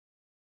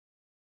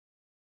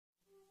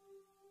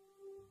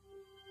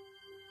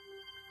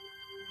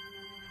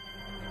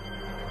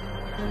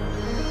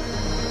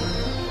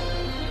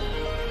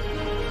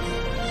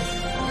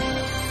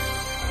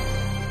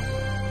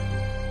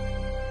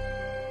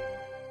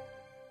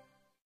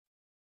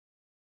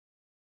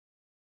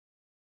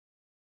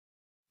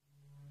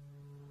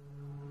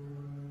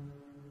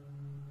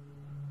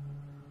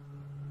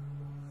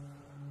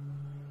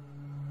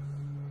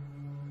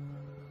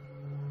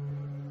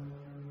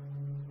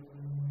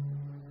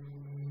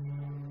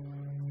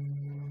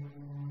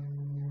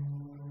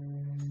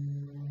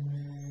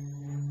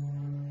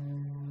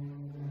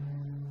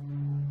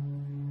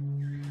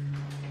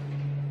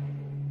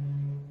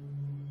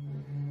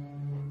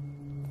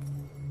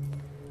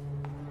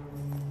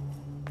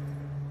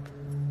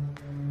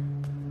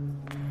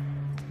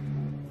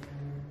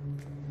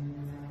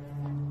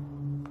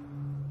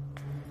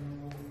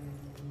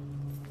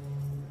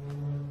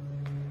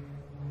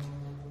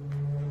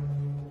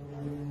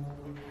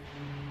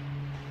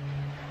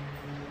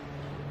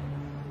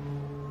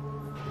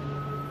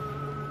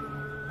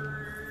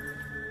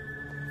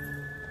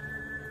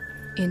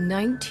In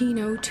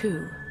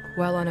 1902,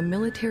 while on a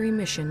military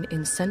mission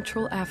in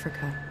Central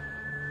Africa,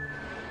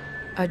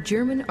 a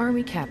German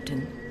army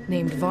captain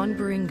named von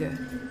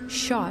Beringe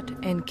shot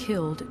and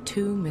killed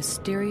two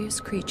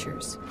mysterious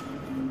creatures.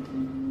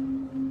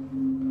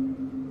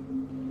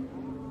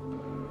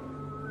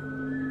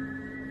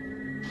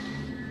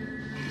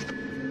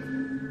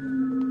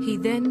 He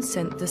then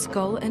sent the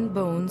skull and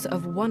bones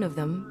of one of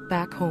them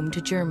back home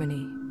to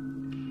Germany.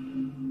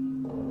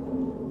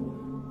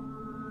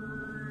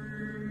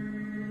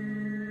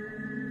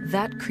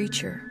 That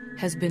creature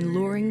has been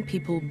luring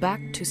people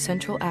back to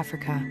Central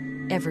Africa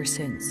ever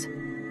since.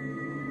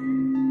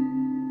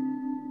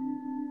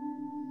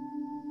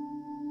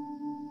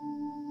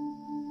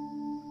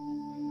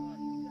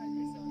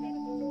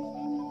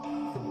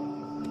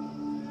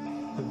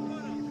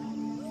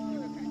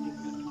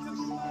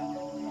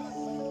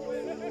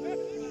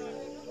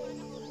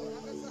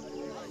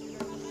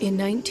 In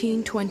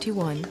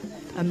 1921,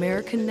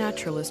 American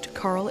naturalist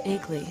Carl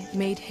Akeley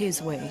made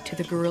his way to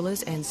the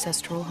gorilla's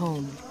ancestral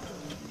home.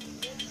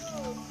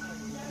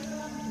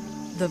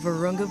 The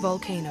Virunga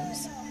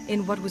volcanoes,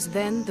 in what was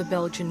then the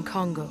Belgian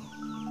Congo.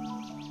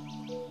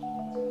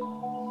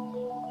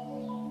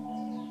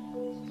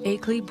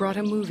 Akeley brought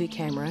a movie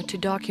camera to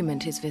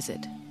document his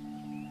visit,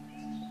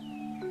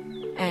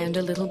 and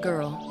a little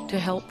girl to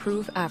help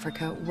prove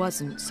Africa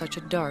wasn't such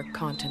a dark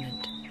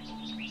continent.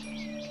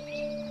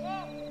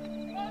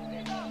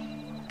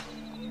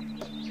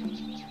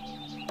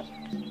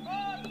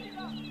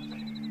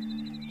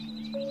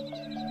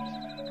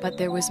 But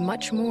there was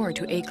much more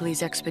to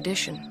Akeley's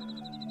expedition.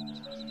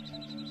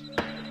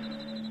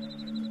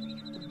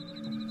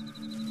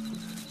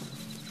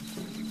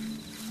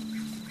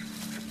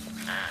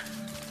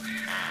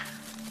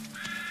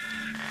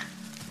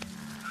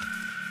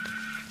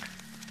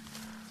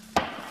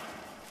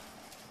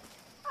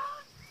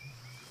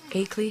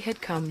 Akeley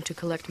had come to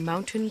collect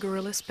mountain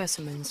gorilla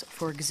specimens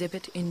for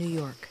exhibit in New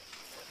York.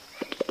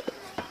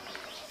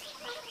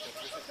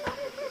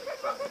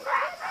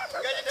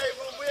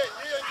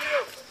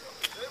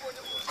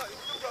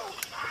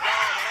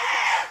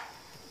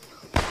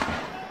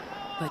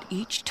 But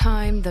each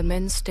time the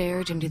men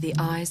stared into the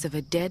eyes of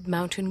a dead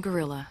mountain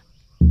gorilla,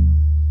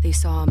 they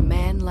saw a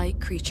man-like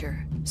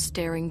creature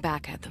staring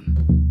back at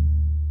them.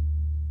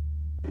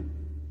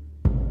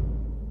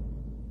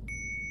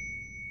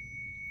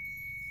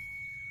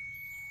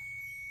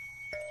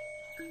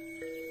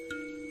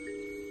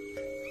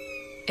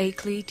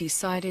 Akeley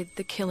decided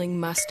the killing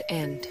must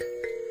end.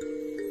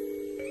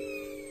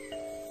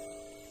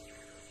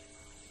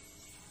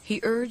 He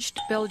urged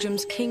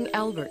Belgium's King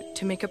Albert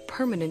to make a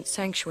permanent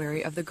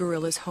sanctuary of the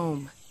gorilla's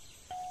home.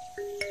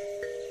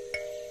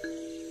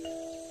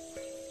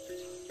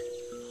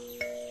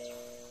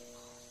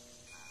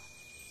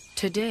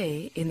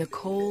 Today, in the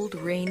cold,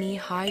 rainy,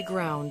 high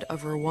ground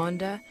of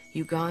Rwanda,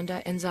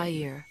 Uganda, and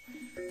Zaire,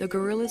 the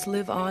gorillas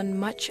live on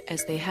much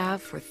as they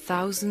have for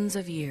thousands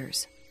of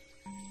years.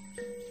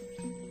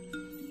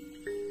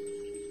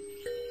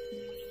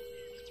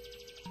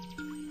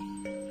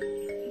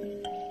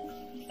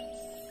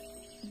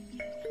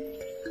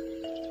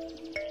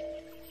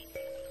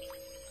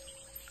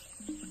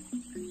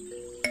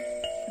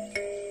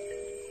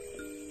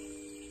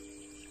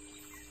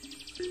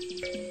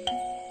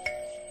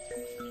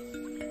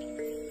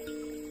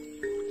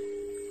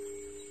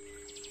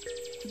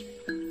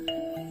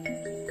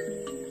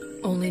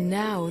 Only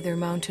now their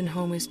mountain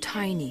home is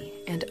tiny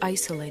and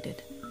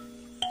isolated,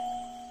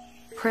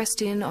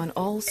 pressed in on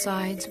all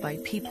sides by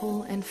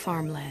people and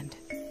farmland.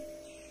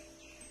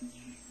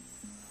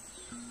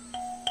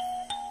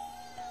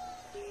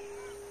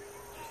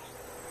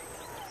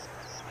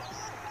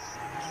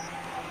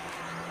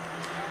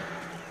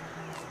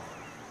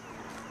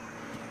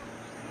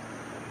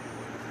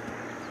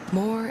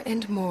 More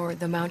and more,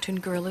 the mountain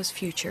gorilla's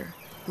future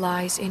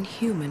lies in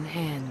human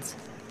hands.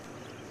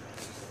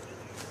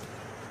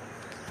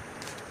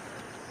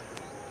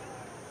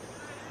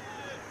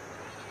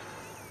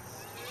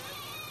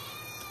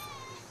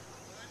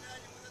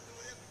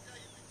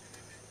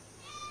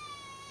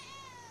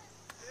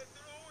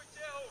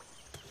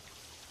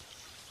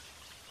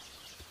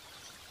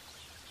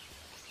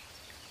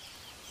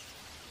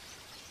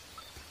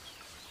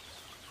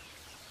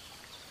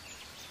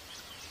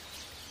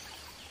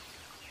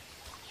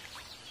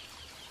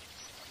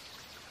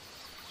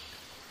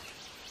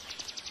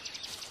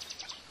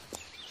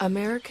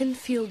 American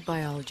field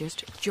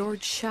biologist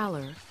George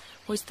Schaller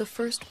was the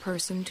first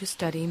person to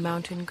study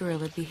mountain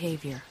gorilla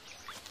behavior.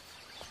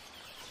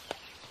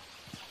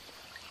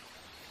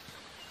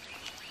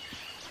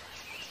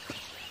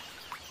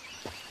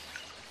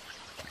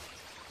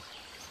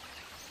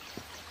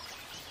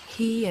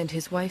 He and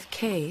his wife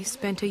Kay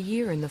spent a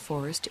year in the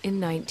forest in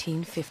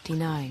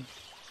 1959.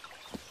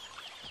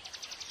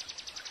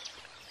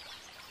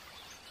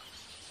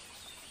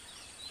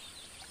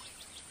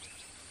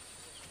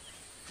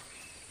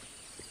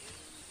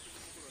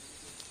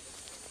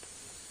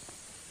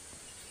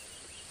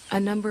 A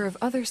number of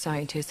other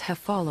scientists have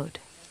followed,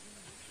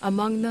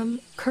 among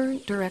them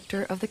current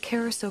director of the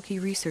Karasoke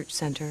Research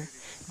Center,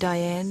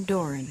 Diane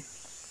Doran.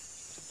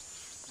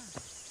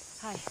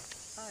 Hi.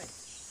 Hi.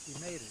 You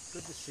made it.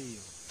 Good to see you.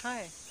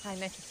 Hi. Hi,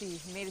 nice to see you.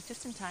 You made it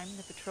just in time.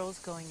 The patrol's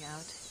going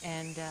out,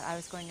 and I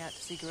was going out to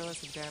see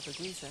gorillas at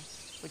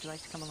Barabagwiza. Would you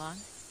like to come along?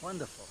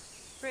 Wonderful.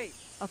 Great.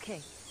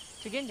 Okay.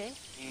 Tugende.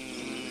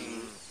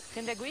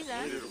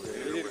 Tendagwiza.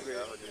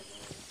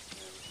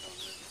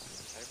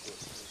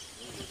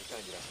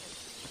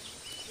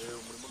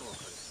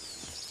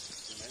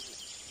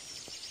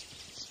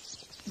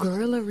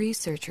 Gorilla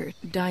researcher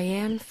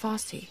Diane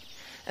Fossey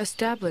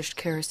established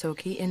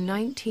Karasoke in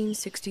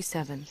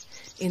 1967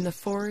 in the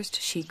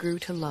forest she grew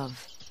to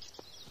love.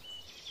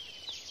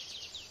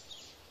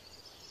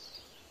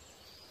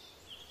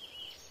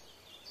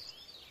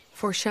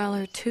 For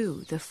Schaller,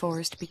 too, the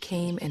forest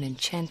became an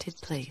enchanted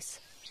place.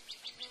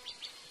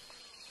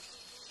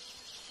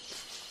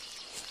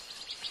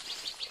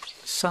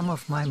 Some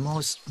of my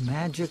most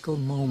magical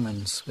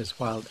moments with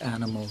wild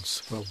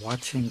animals were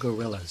watching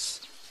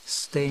gorillas,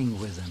 staying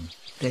with them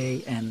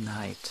day and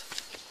night.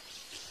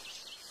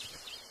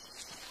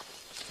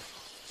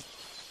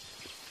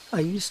 I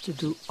used to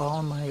do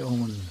all my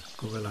own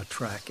gorilla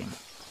tracking.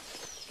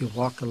 You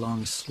walk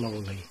along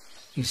slowly,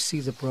 you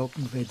see the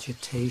broken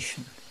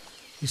vegetation,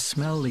 you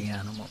smell the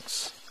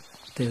animals.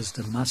 There's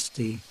the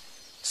musty,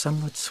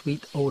 somewhat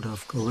sweet odor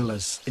of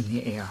gorillas in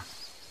the air.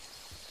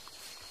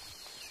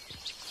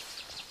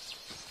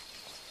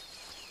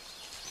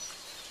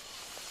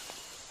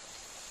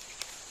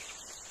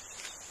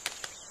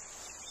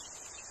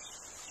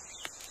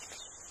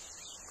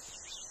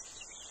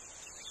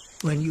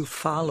 When you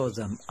follow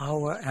them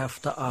hour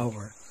after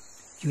hour,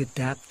 you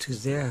adapt to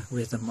their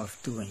rhythm of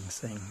doing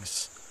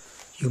things.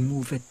 You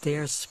move at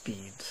their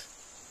speed.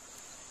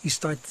 You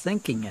start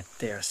thinking at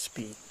their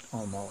speed,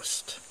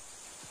 almost.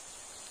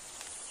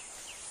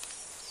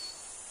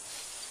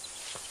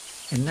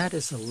 And that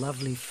is a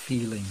lovely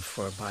feeling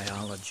for a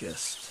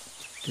biologist,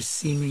 to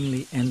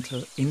seemingly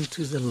enter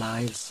into the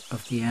lives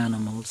of the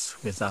animals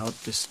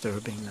without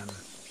disturbing them.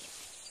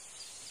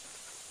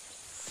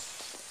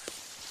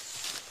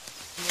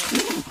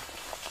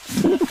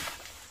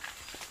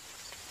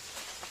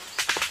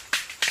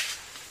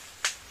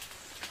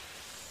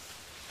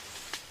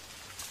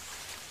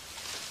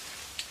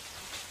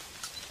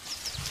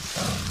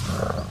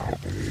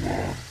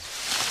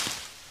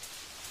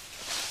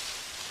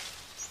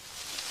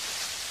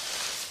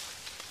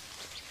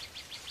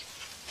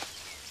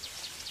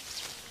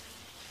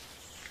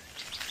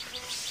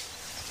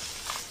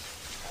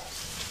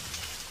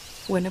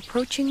 When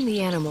approaching the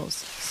animals,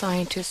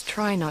 scientists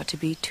try not to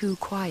be too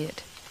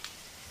quiet.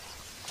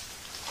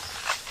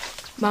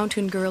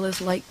 Mountain gorillas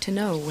like to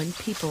know when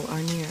people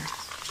are near.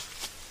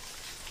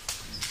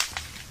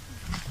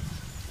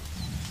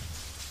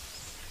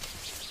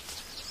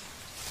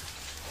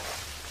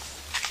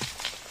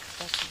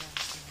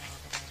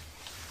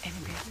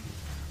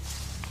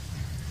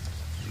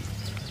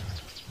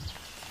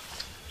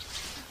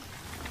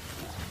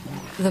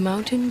 The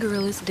mountain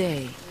gorilla's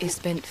day is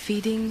spent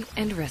feeding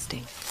and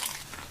resting.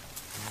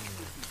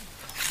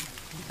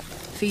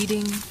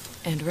 Feeding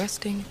and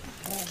resting,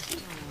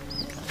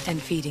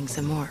 and feeding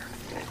some more.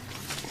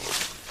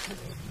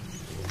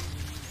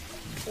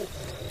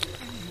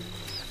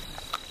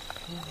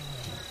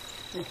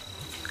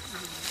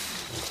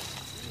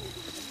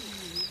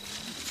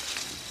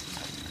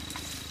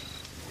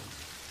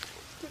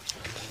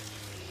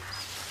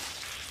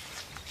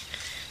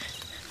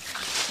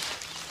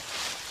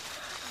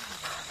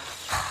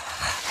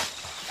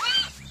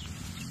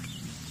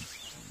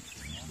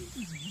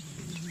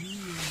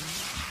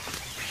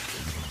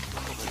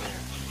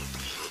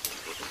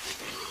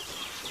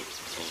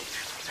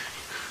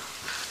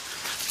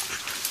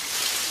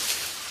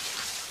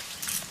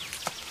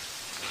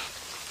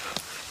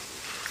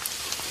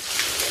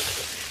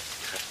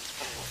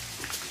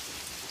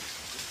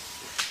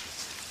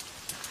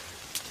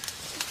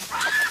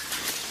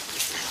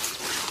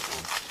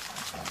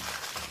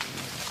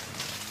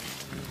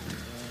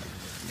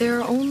 There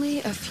are only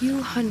a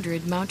few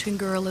hundred mountain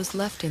gorillas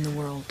left in the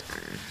world.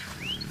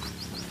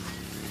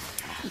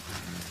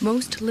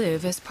 Most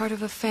live as part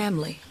of a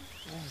family.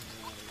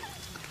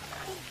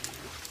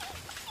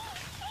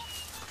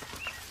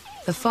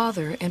 The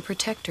father and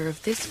protector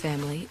of this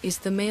family is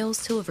the male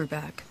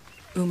silverback,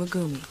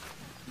 Umagumi.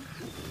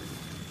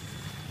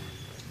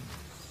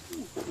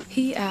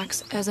 He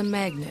acts as a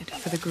magnet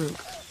for the group.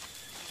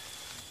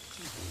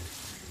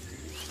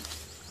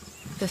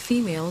 The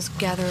females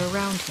gather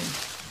around him.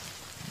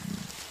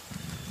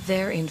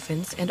 Their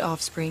infants and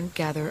offspring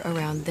gather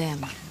around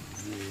them.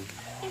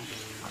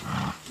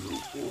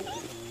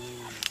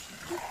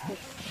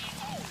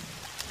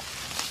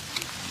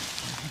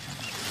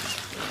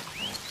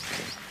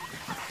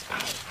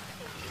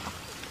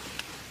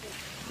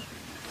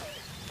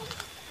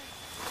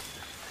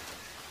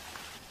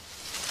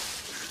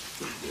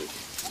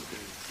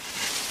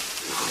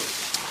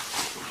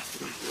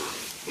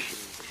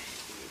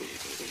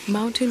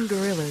 Mountain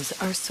gorillas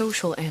are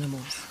social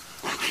animals.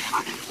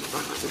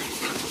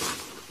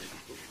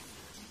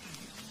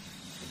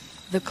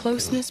 The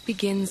closeness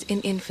begins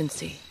in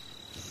infancy.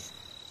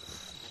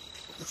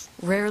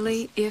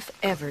 Rarely, if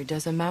ever,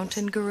 does a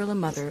mountain gorilla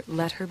mother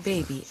let her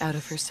baby out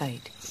of her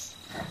sight.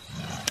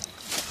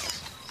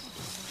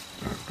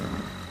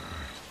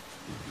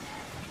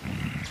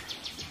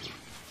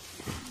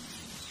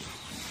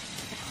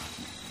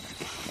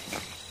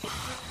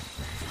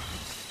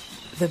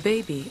 The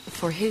baby,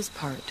 for his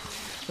part,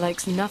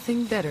 likes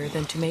nothing better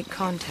than to make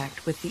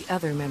contact with the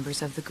other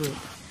members of the group.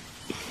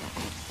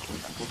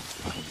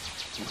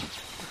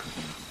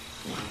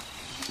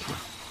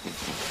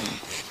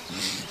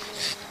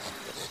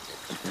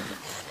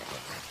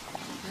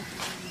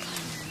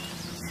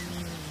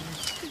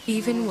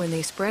 Even when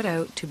they spread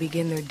out to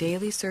begin their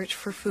daily search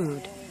for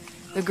food,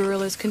 the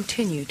gorillas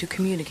continue to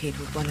communicate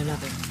with one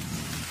another.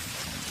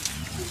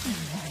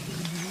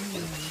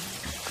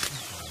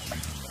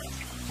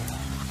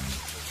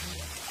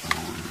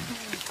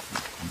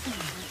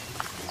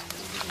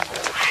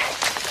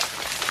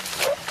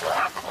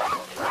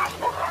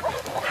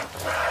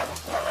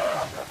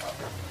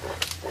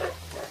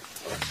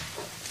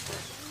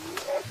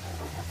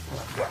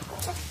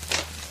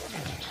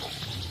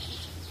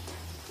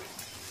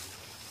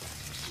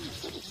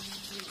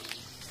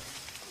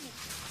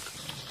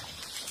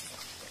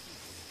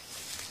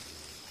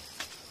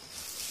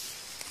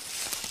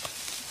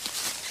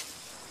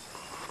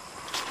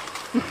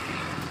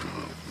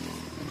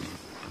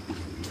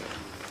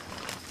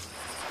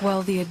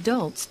 While the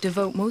adults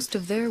devote most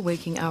of their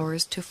waking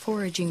hours to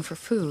foraging for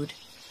food,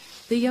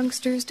 the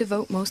youngsters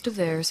devote most of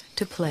theirs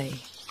to play.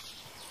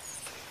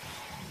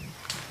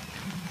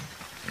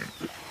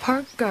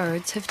 Park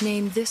guards have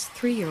named this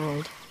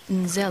 3-year-old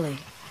Nzeli.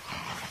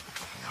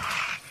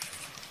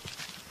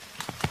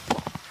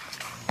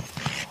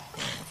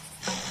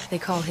 They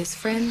call his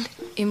friend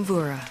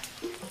Imvura.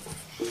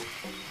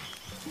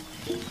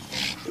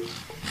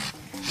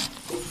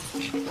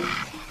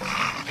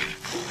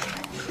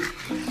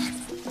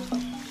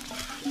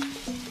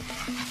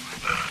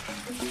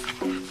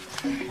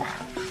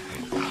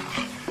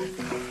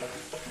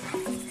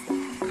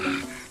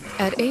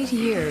 At 8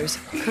 years,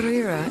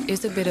 Karira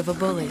is a bit of a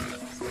bully.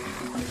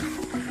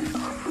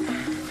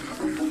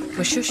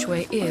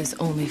 Mashushwe is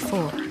only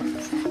 4.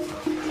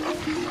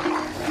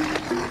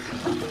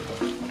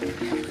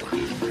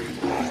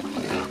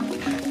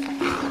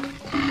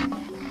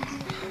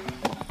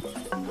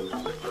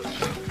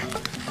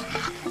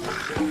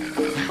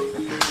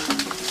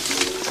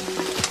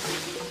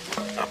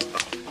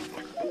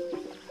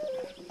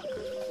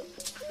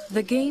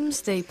 The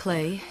games they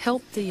play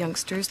help the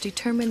youngsters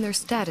determine their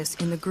status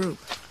in the group.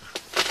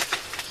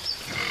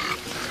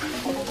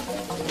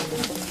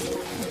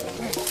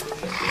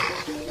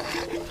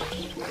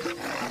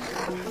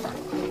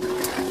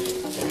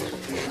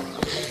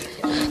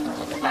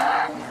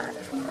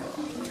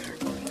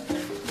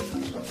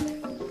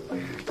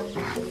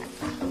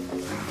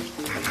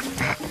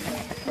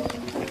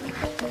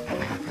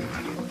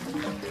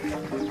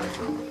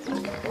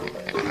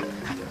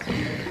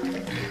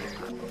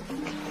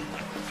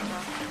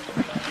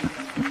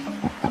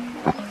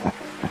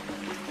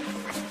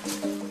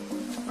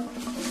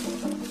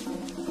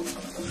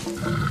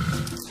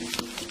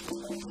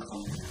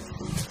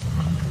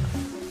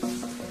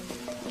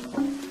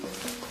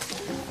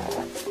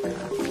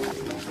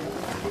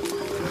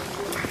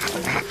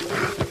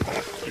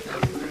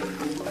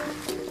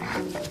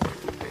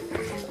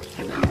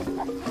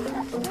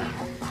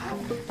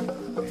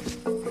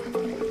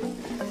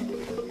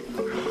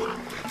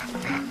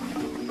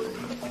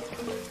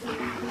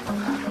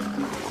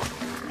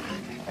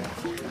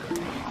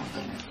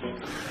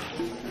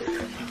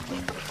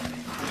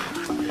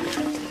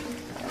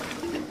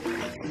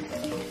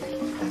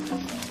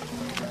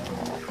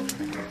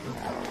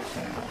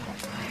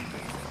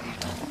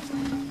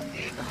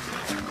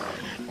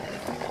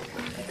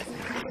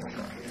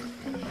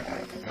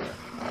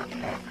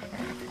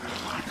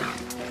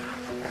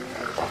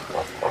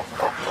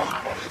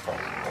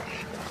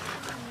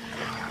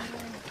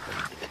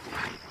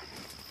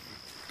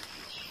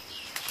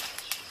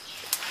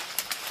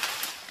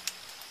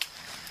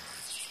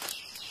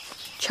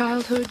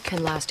 Childhood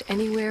can last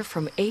anywhere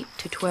from 8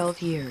 to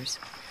 12 years,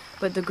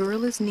 but the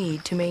gorillas'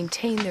 need to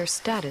maintain their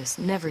status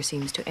never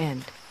seems to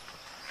end.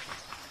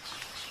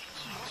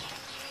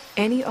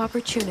 Any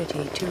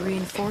opportunity to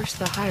reinforce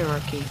the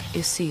hierarchy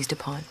is seized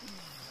upon.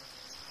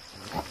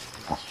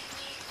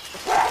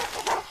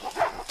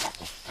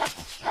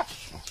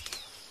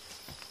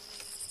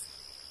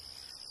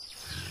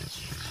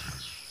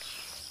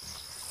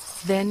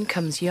 Then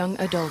comes young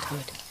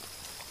adulthood.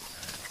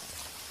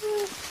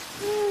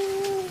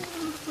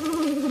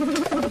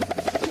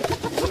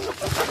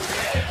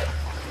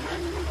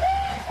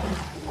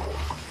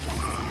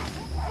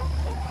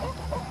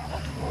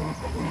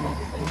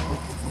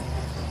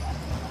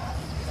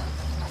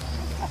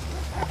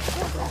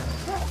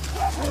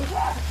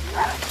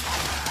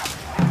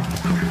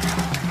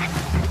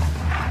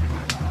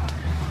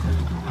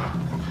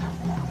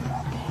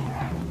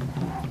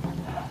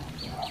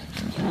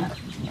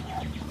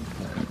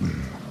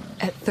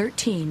 At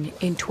 13,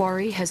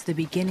 Intwari has the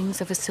beginnings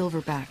of a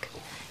silverback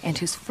and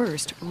his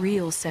first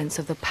real sense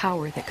of the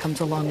power that comes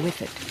along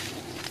with it.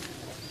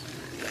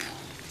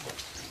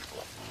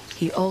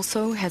 He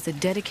also has a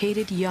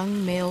dedicated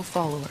young male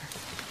follower.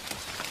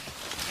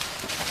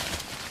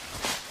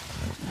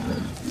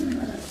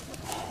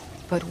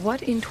 But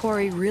what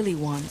Intwari really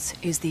wants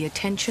is the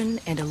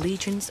attention and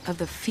allegiance of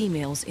the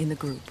females in the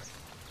group.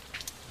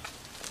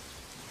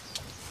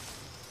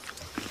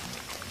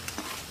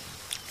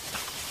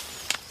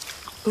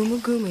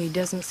 Umugumi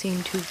doesn't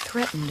seem too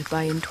threatened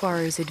by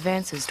Intwari's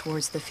advances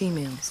towards the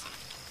females.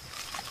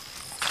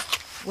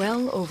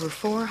 Well over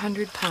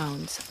 400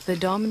 pounds, the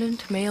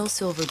dominant male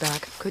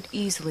silverback could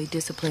easily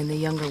discipline the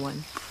younger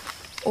one,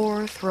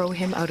 or throw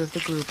him out of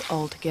the group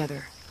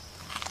altogether.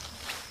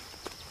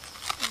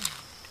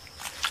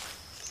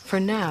 For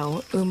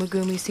now,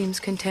 Umugumi seems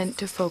content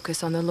to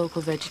focus on the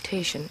local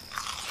vegetation,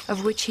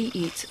 of which he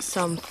eats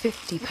some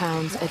 50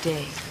 pounds a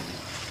day.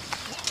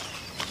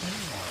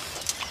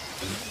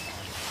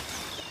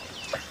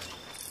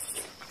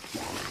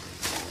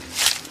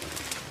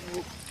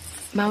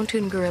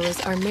 Mountain gorillas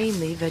are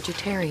mainly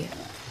vegetarian,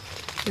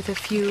 with a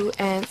few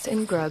ants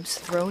and grubs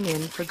thrown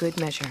in for good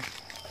measure.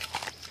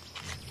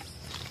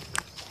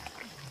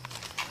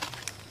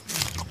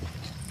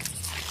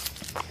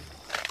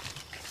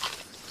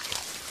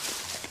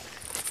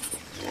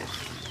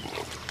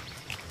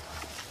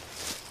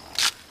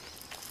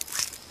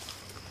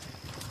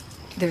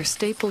 Their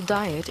staple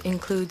diet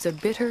includes a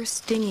bitter,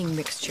 stinging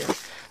mixture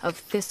of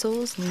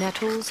thistles,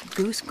 nettles,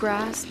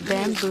 goosegrass,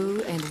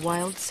 bamboo, and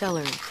wild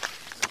celery.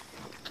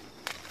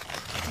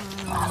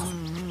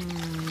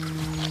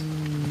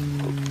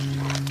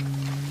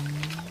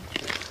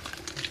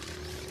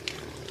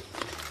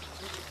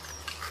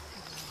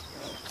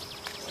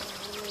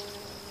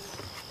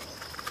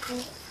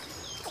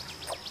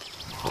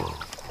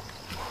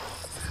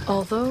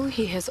 Although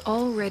he has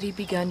already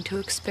begun to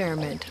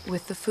experiment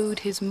with the food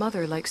his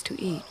mother likes to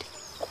eat,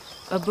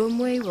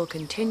 Abumwe will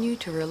continue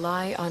to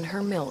rely on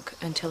her milk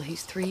until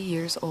he's 3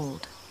 years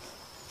old.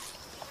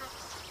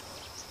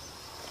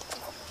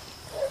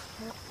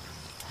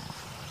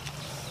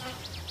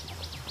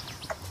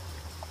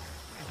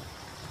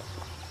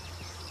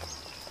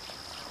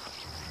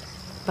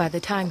 By the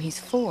time he's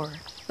 4,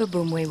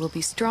 Abumwe will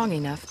be strong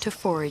enough to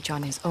forage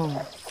on his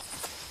own.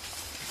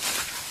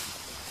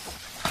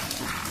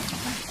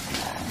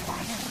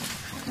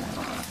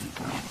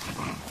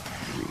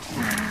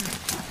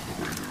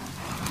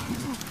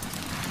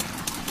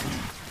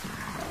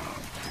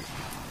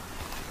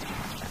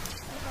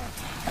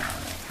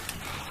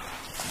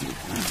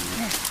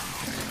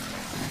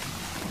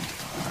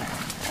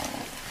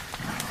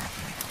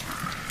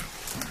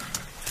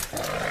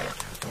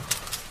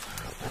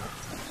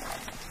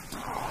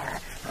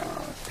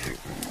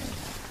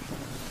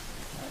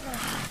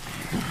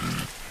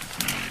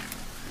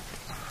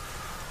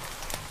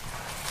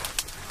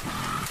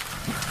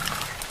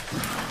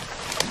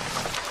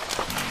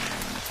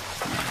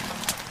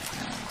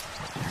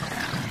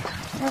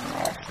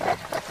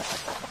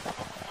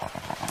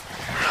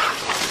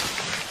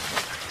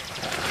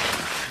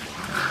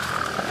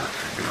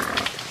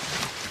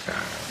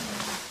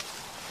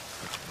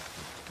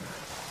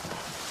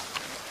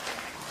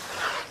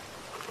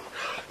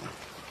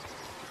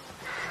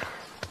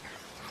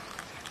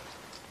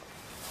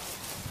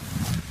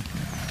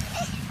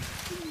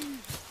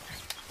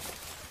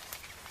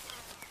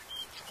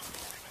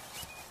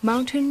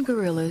 Mountain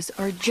gorillas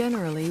are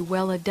generally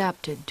well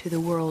adapted to the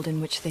world in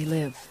which they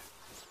live.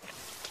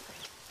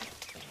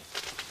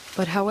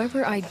 But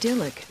however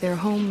idyllic their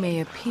home may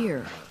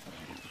appear,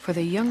 for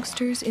the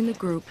youngsters in the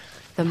group,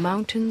 the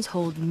mountains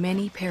hold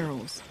many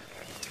perils.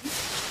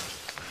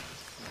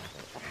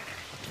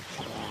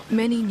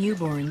 Many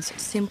newborns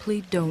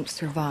simply don't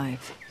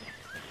survive.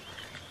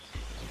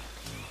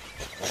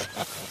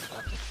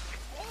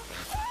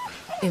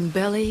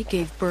 Mbele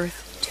gave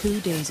birth 2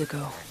 days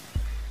ago.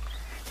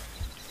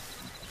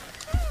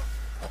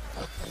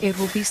 It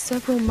will be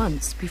several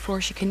months before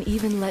she can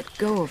even let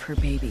go of her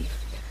baby,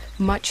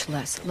 much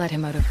less let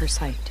him out of her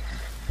sight.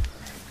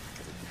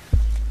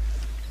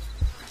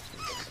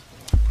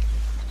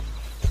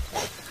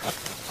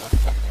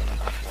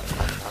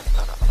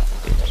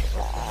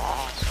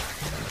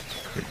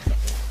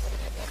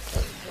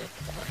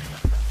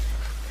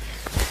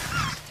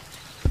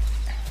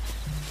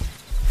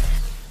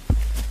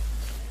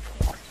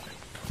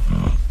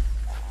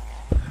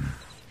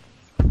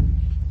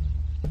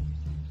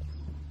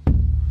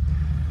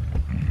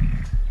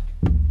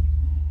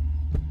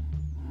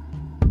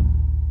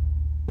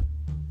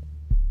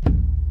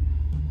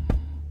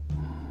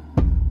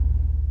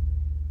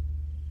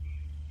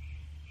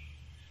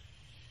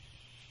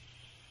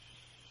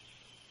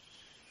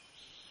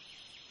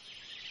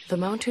 The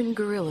mountain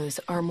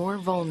gorillas are more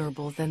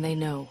vulnerable than they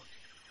know.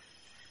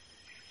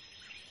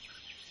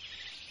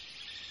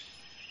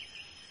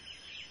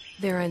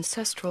 Their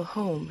ancestral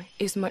home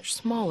is much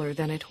smaller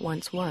than it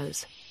once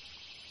was.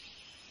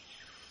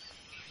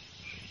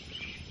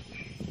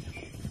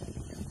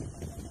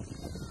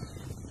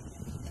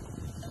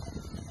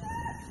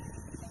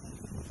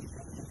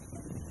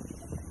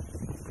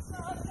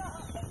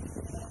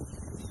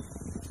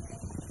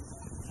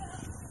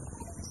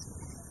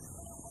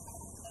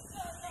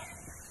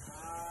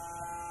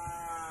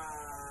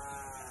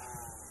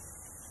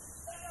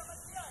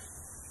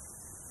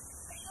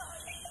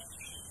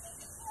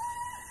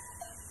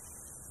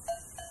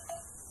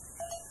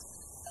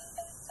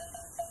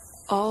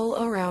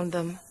 All around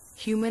them,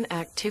 human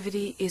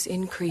activity is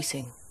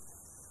increasing.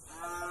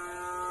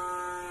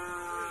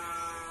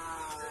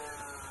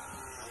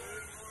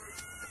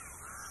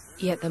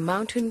 Yet the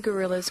mountain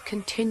gorillas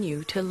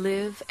continue to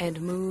live and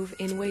move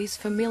in ways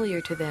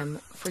familiar to them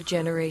for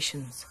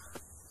generations.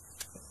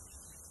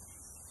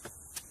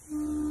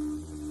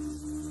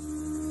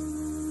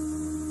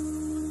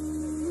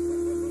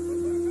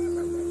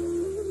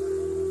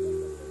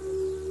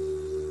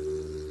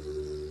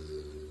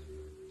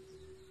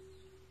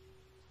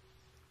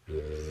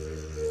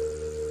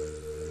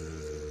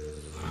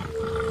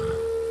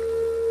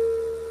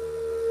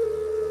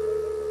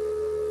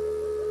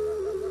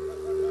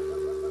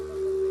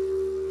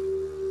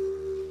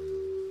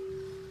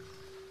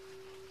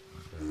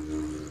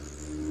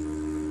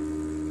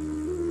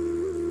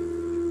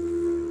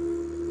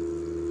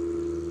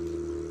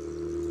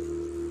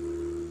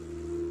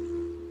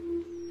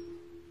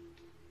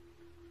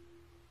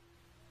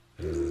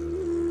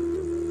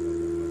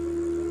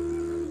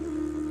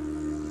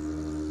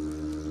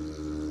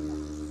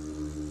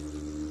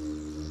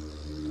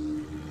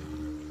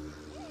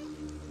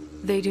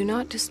 They do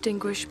not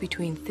distinguish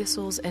between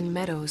thistles and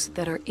meadows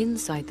that are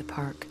inside the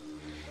park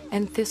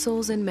and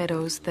thistles and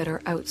meadows that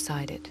are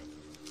outside it.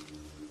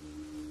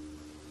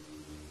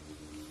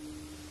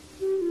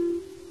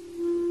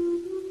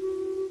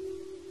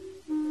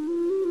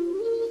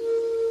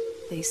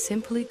 They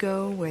simply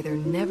go where their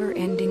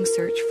never-ending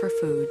search for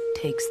food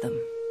takes them.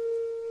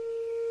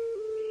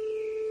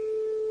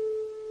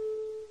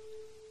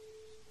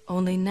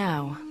 Only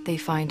now they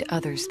find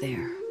others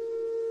there.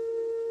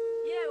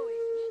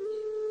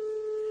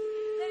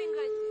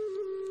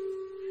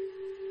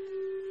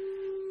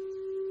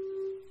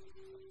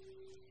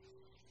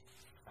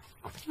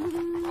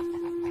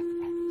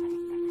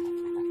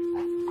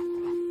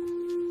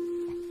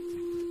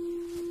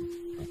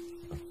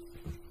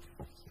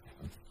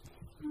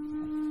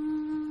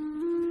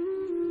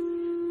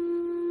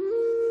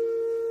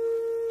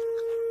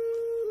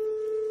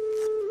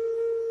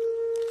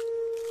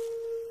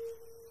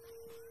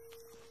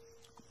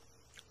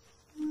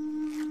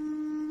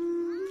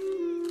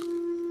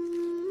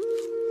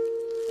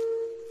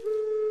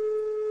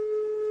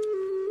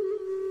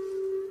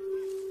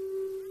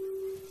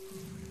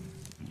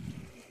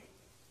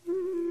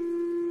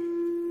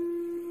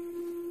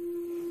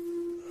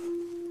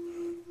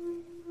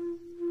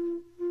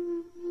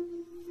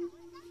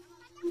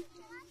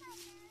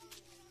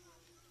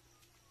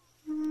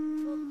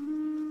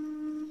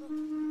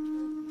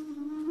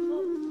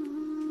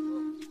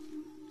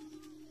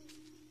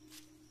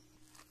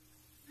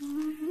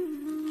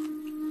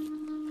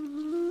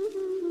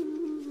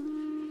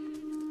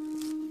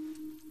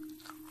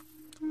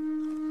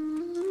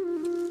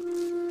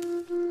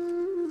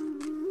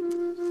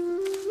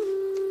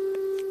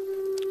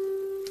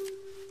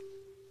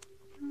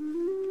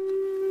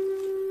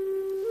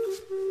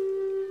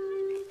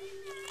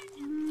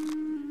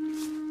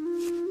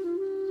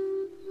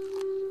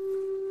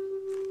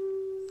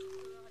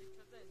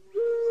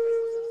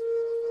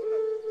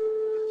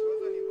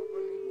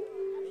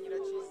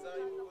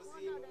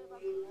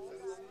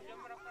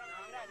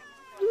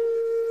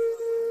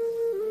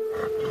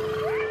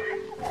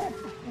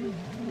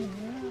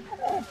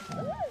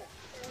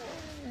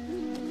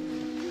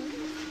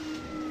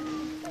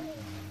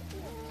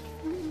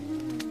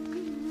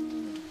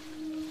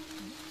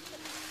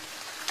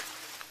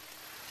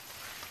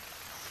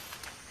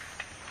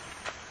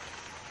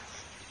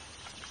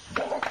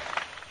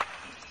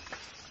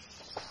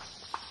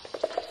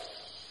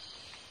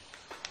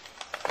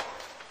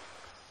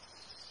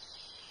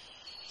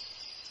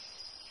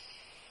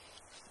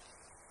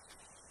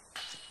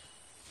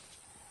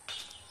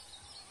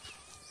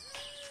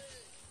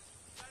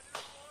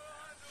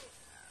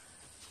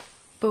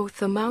 Both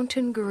the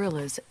mountain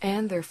gorillas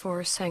and their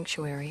forest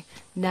sanctuary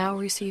now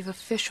receive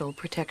official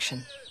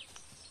protection.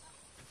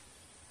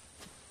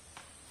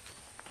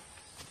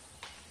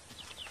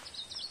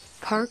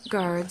 Park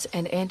guards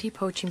and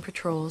anti-poaching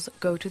patrols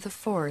go to the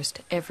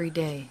forest every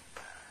day.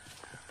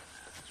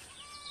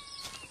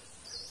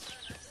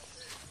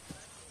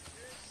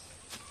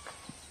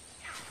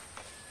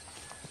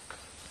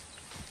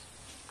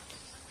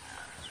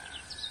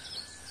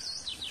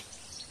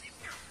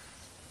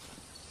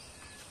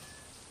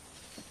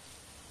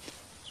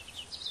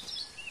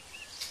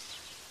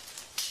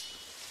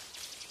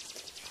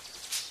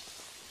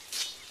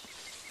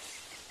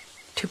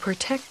 To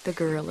protect the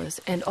gorillas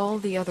and all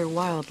the other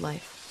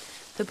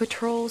wildlife, the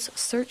patrols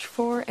search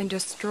for and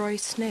destroy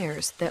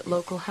snares that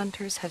local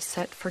hunters have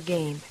set for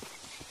game.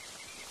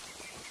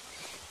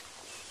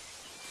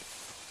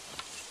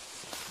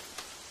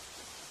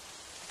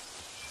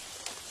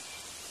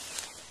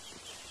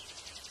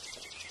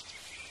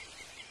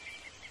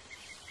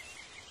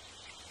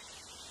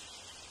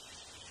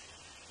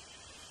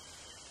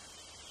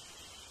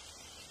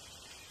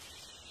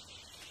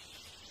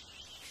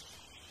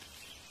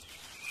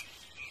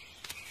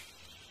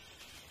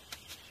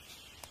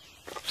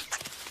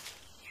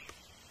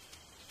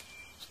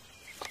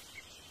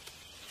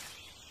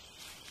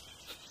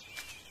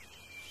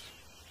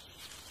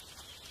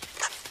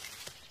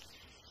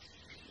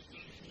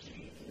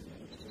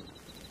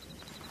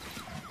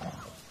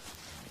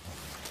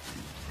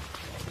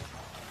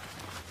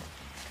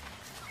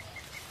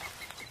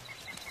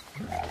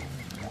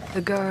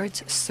 The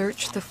guards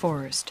search the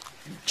forest,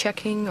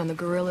 checking on the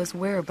gorillas'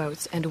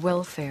 whereabouts and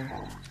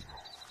welfare.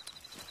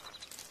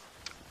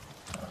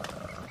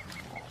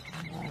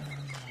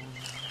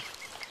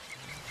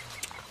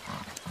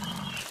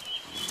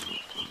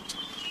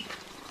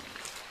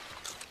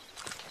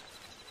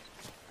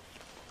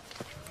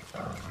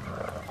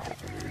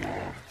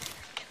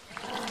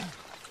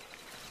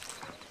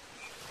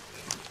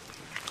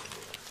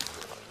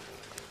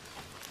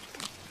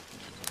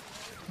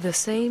 The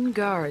same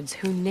guards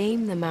who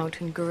name the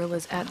mountain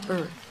gorillas at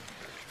birth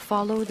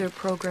follow their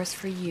progress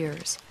for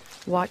years,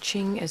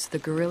 watching as the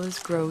gorillas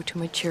grow to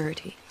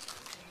maturity.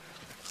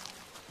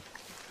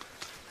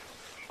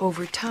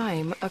 Over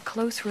time, a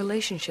close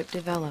relationship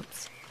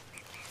develops,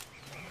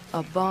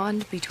 a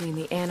bond between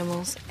the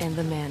animals and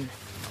the men.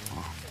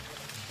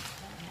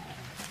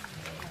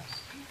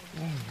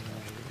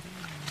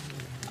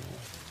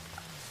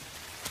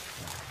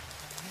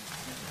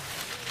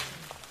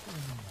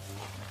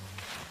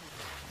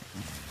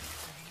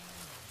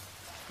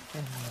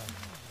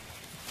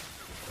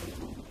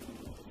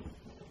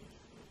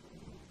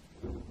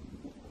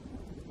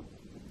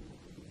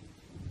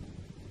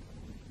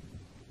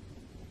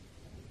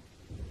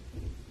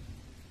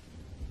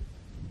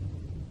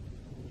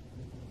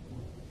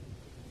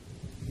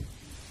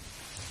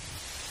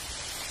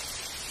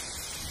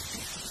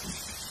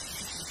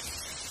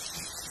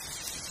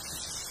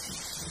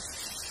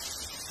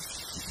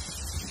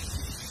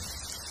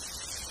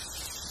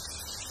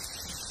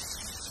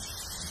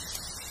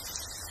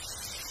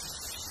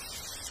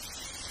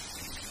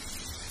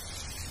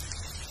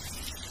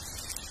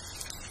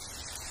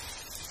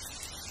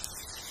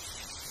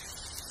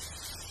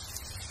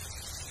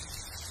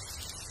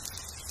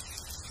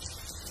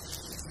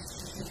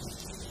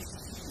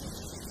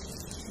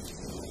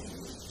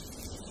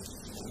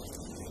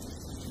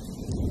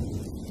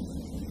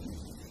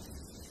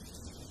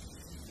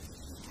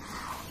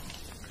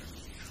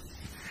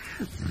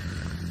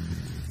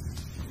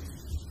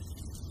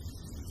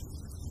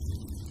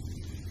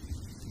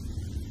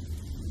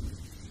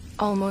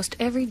 Almost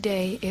every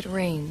day it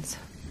rains.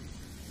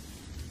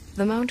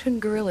 The mountain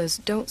gorillas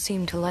don't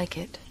seem to like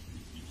it.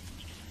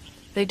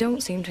 They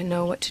don't seem to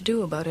know what to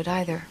do about it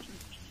either,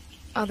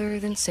 other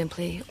than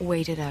simply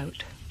wait it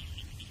out.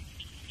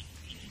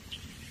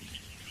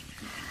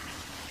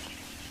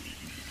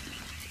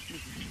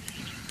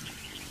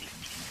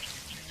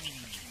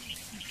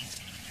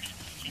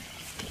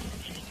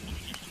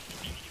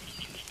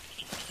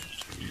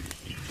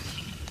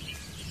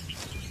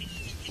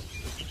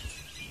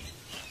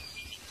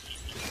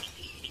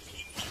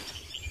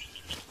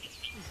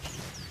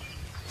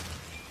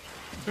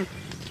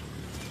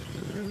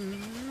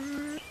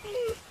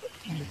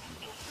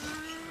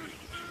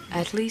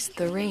 At least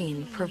the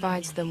rain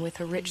provides them with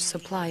a rich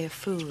supply of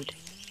food.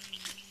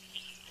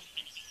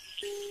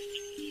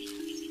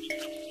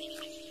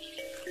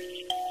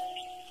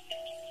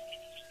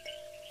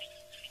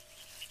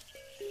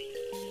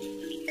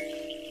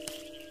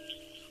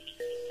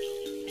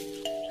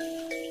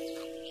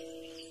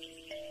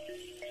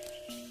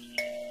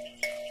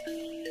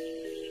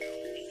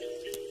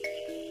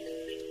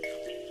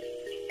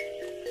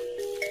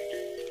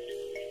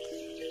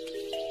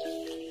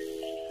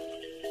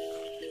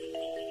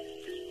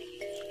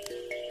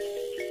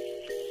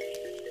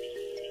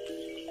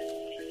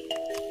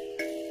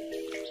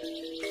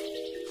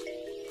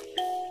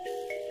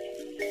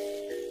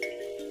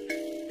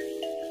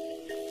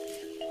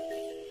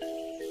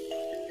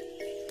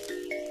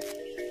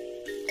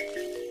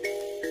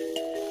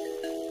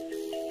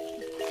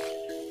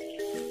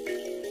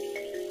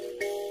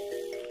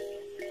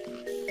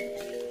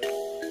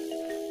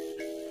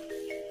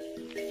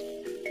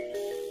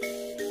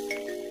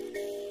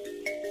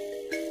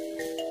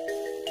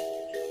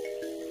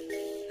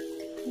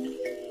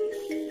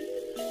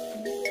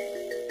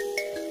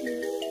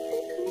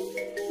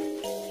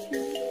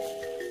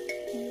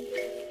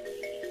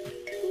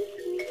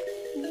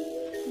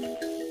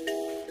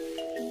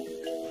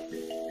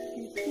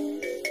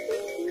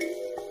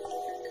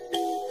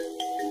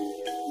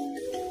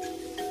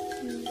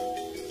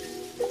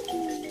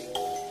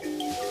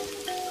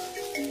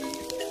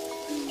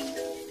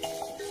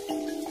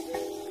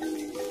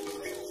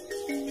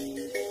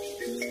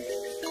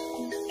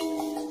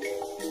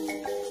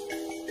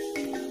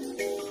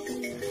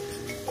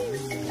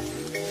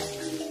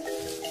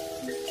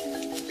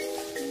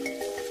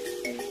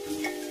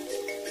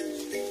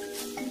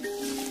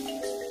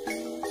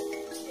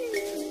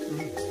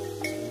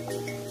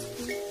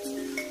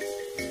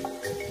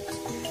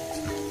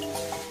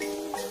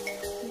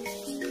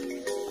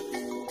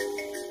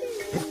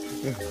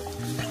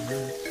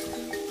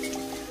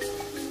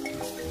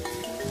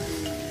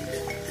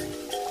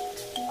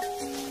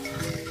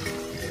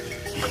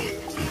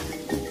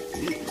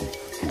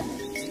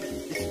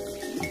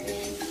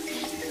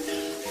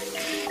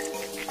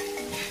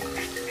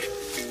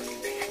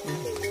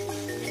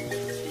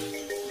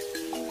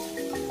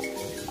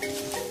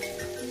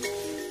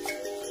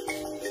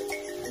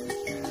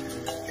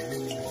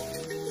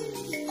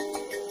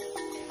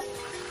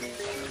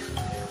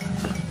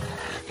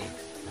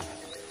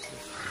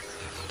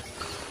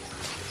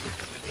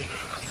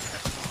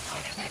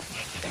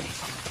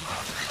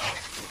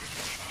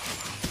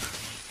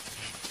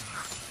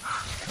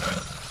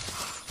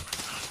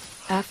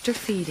 After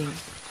feeding,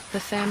 the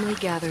family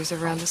gathers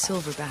around the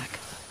silverback,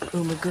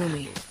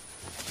 Umagumi.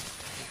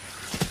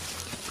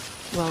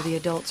 While the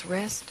adults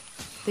rest,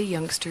 the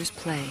youngsters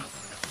play.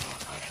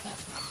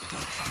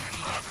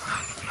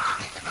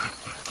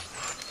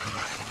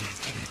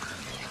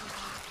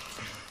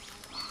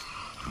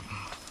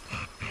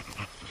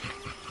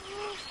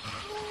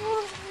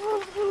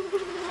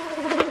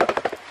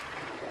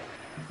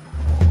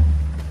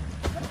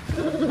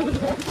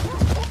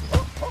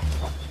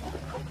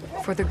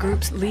 For the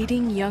group's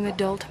leading young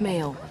adult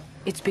male,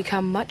 it's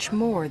become much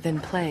more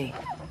than play.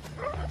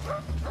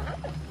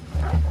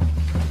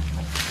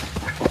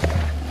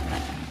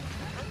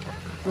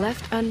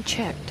 Left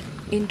unchecked,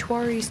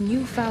 Intwari's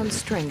newfound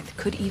strength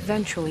could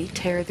eventually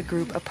tear the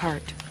group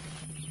apart.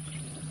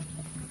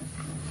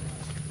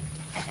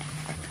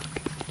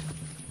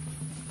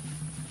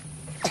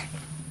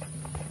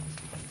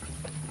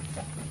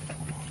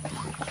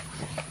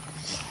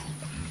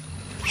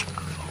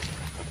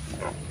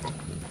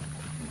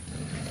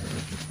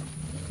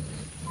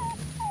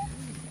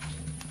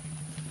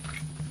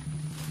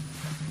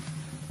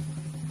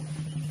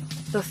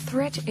 The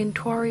threat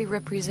Intwari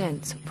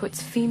represents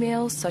puts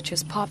females such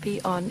as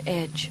Poppy on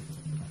edge.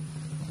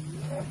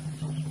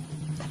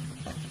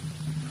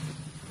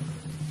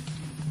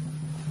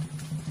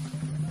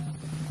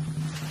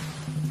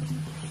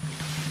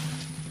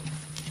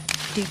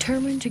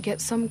 Determined to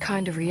get some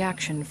kind of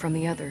reaction from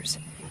the others,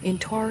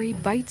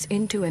 Intwari bites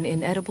into an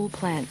inedible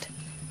plant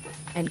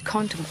and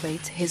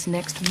contemplates his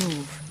next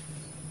move.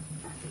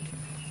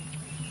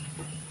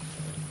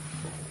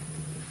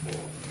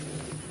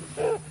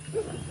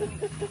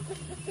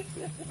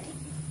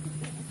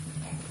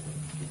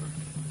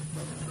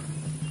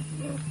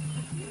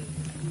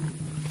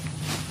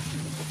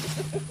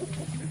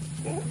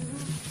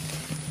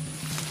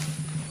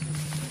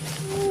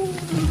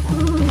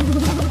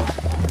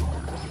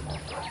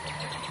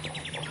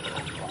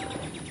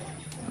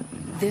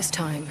 This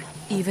time,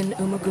 even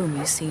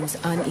Umagumi seems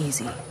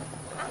uneasy.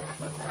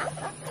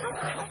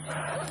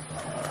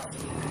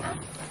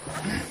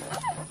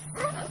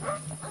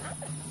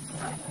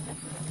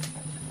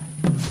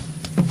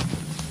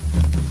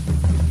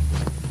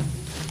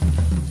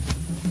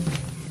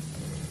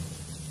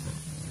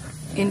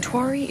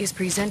 Intwari is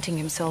presenting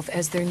himself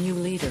as their new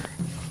leader,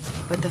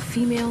 but the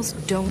females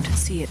don't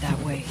see it that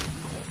way.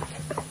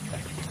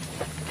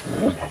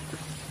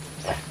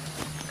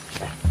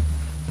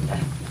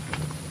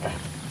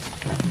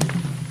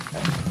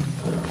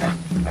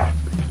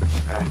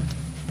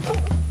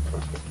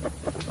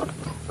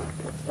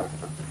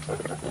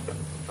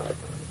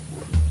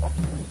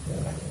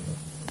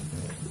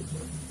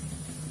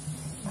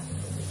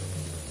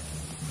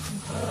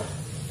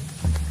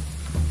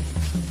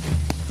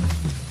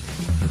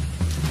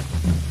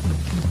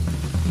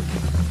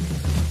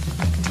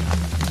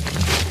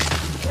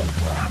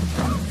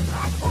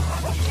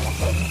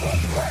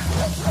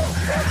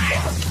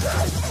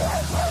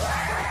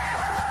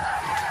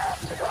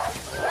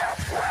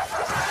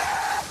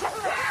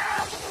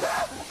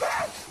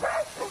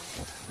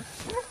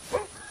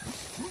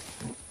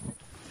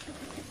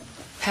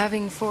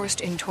 Having forced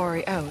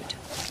Intwari out,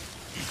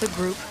 the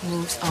group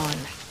moves on.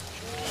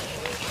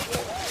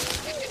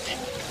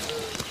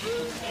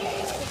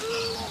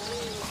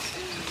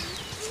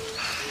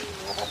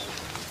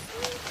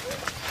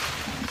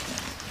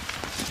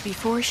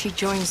 Before she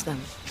joins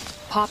them,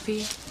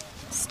 Poppy,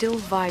 still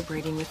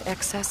vibrating with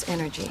excess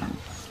energy,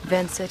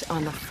 vents it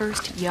on the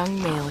first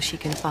young male she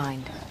can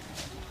find.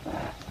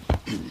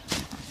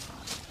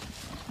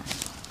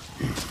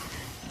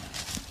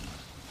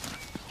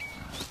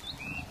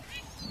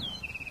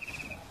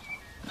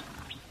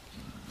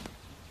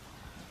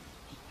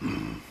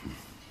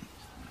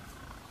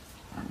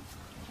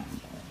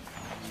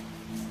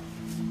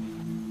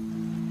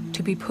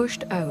 To be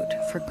pushed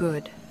out for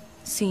good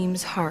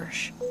seems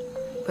harsh,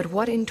 but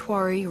what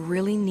Intwari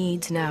really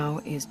needs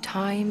now is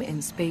time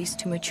and space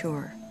to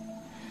mature,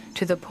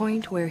 to the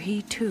point where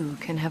he too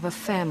can have a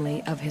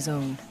family of his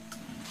own.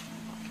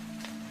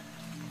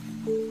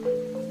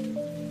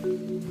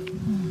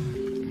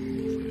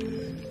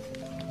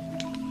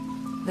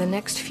 The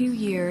next few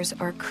years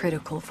are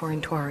critical for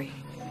Intwari.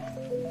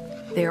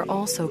 They are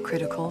also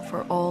critical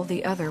for all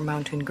the other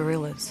mountain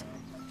gorillas.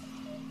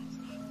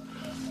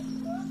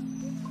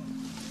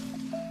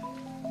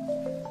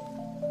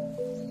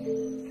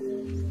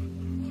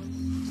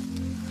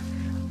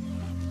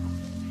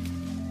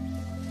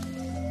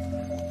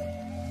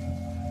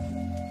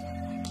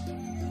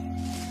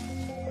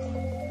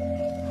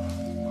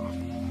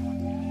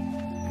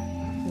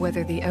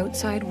 Whether the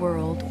outside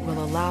world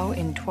will allow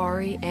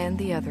Intwari and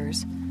the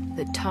others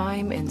the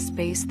time and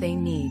space they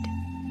need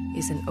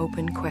is an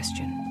open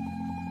question.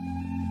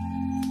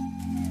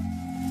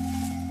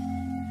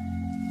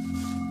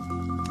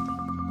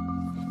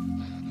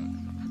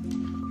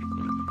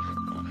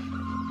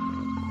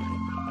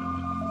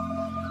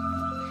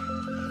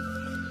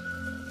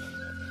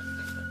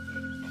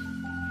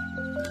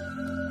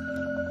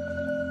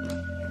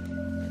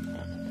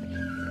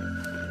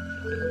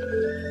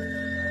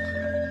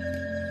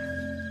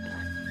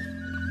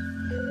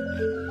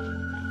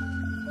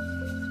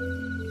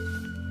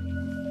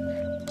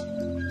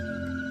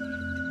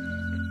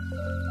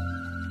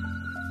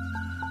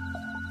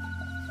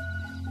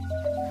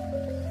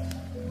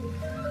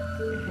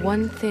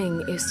 One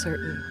thing is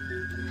certain.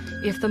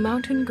 If the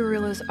mountain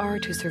gorillas are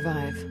to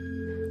survive,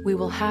 we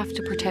will have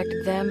to protect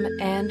them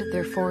and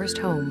their forest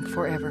home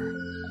forever.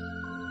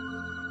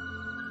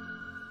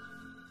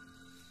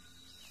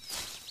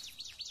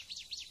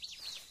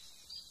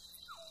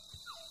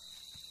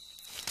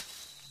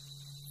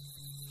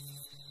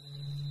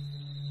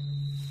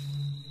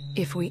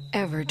 If we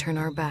ever turn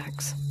our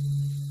backs,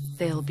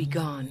 they'll be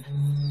gone.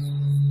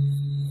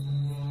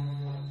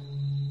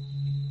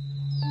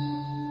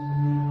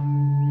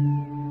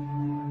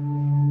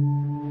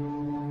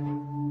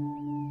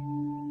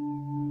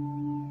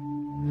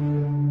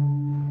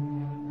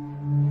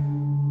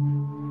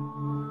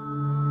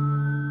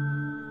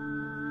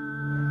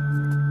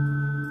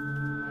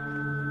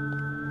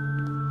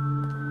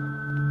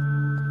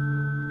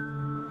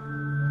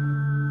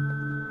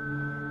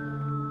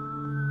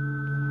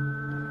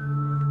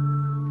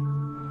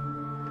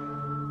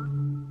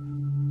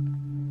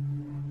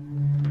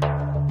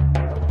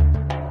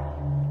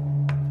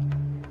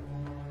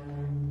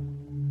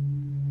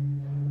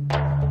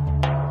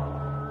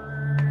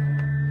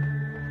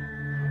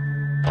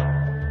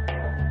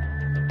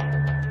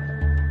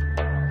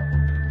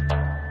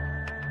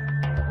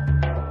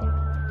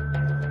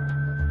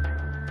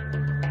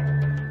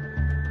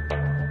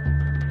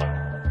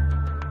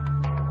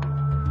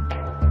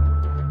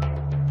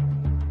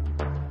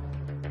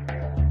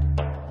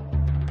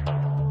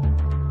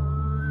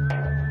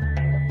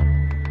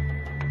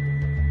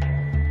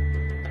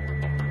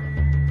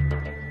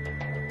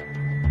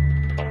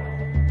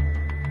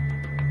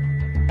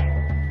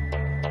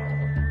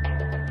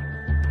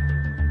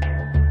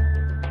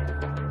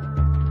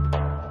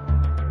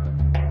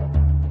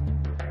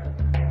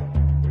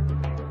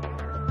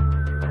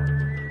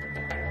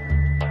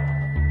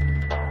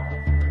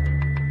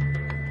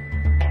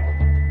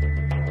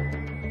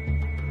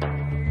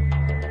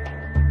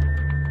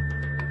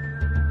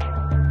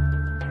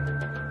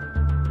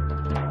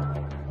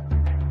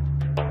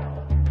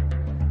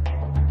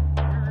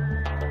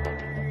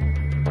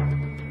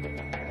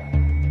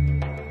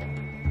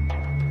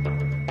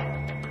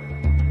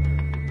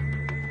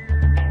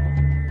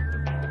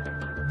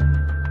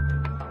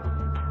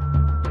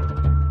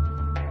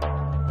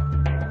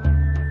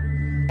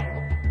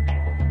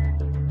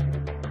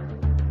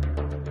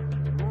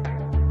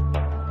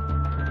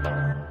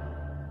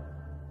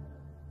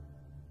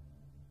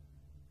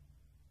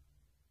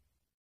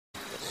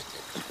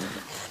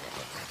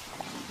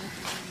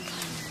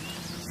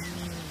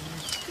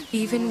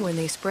 Even when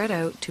they spread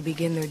out to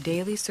begin their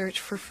daily search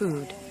for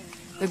food,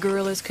 the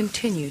gorillas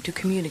continue to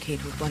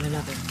communicate with one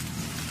another.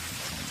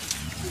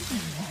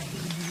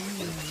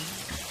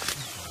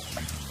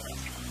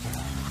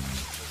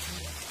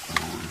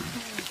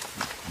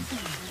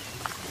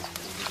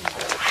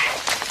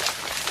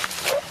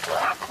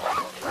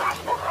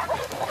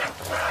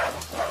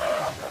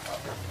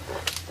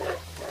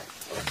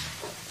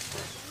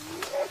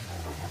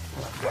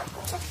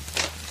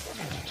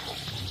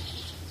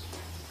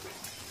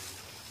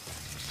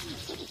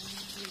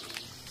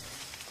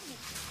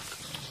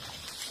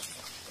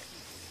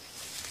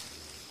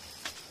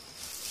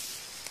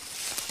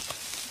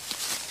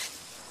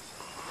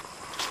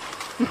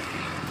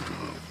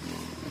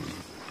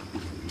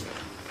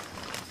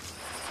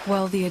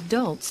 While the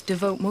adults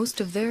devote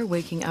most of their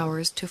waking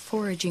hours to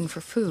foraging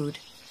for food,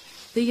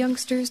 the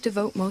youngsters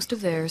devote most of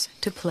theirs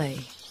to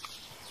play.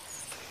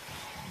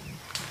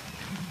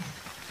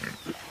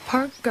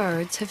 Park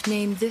guards have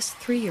named this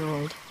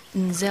 3-year-old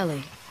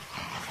Nzeli.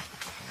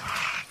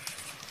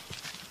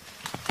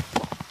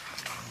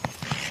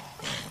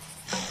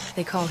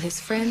 They call his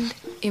friend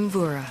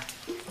Imvura.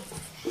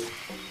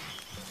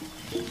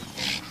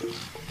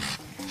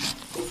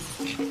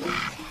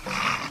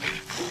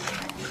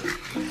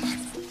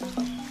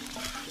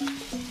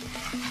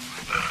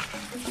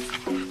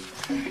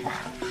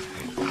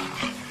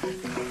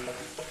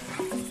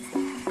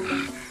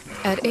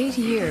 At 8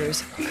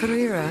 years,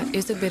 Karira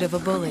is a bit of a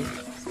bully.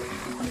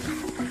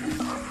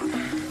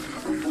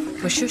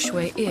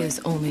 Mashushwe is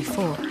only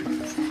 4.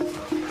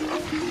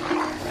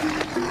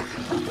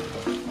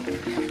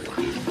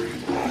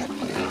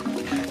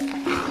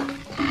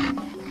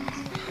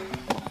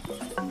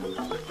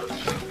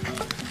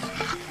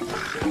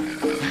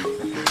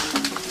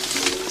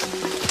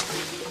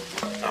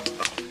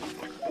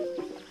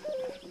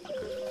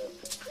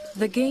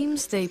 The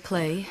games they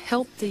play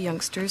help the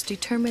youngsters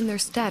determine their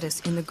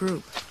status in the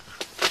group.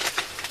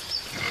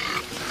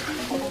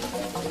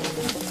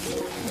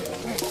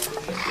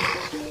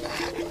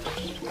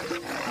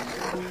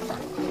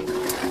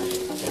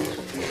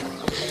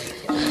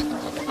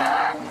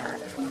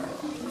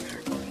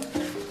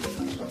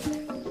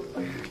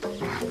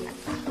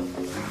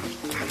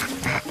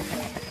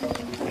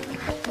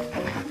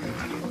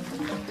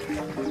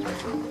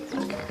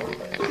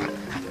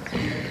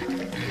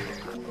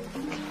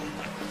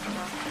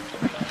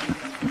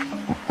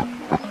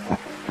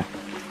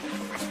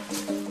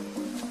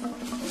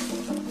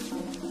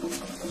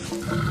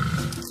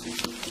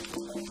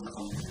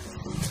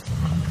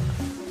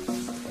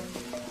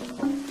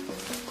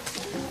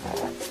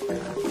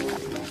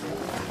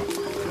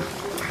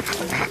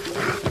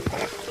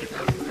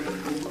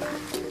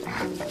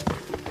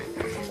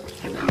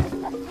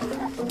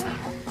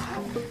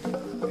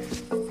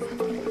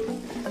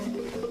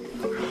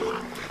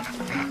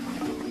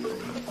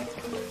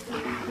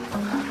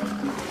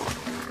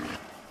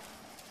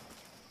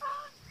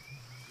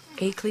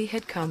 Akeley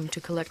had come to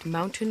collect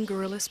mountain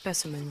gorilla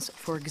specimens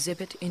for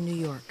exhibit in New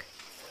York.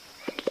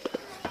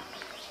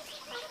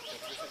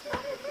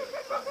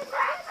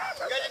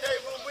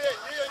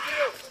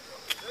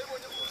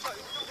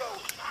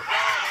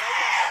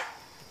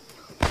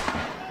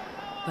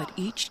 But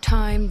each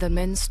time the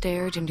men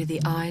stared into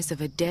the eyes of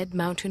a dead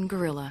mountain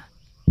gorilla,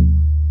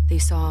 they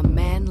saw a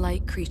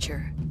man-like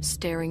creature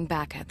staring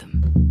back at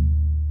them.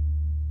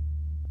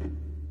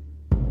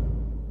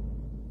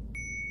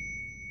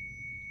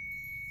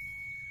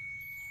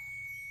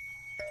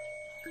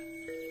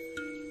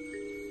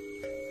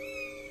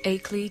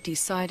 Akeley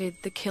decided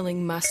the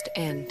killing must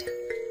end.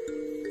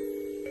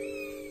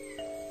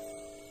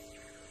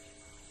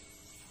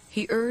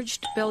 He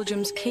urged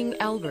Belgium's King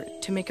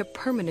Albert to make a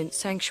permanent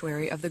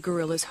sanctuary of the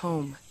gorilla's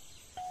home.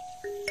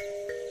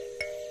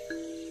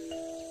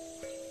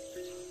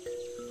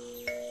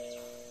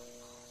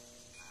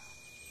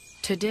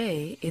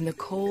 Today, in the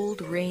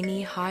cold,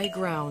 rainy, high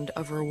ground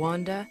of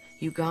Rwanda,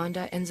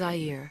 Uganda, and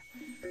Zaire,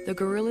 the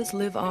gorillas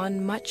live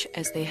on much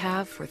as they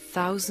have for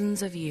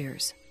thousands of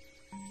years.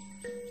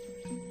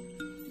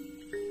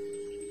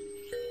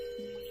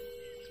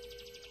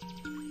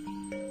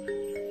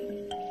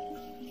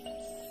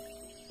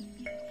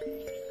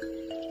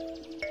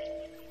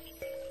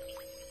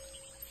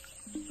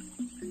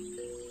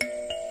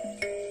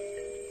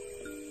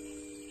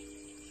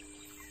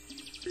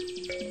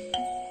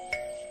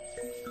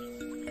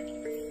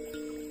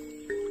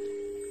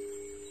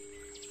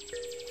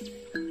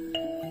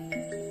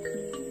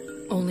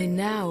 Only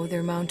now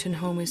their mountain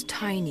home is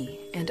tiny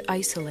and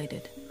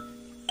isolated,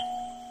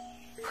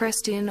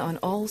 pressed in on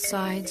all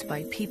sides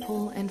by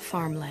people and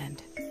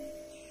farmland.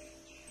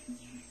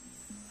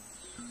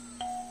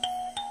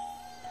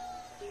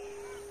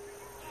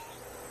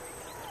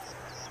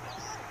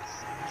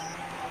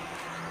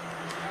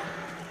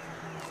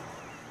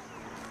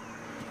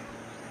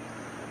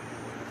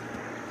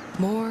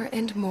 More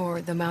and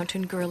more, the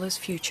mountain gorilla's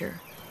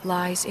future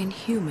lies in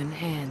human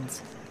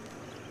hands.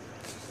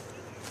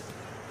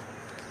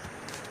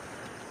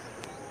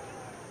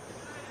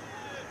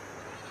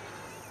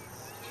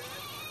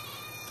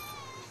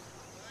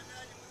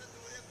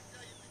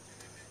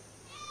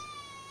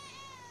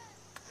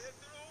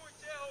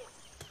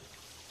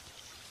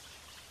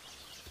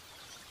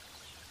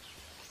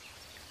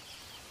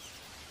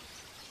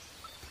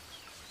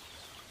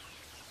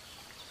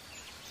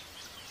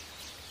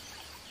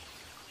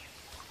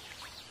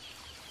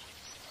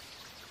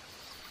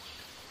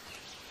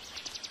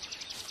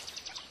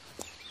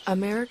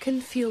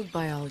 American field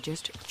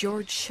biologist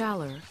George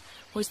Schaller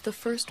was the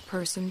first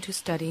person to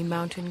study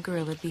mountain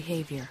gorilla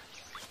behavior.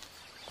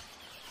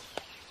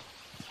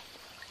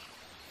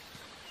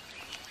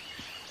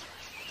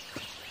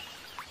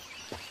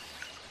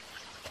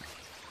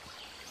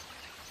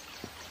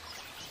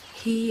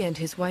 He and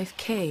his wife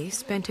Kay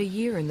spent a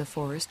year in the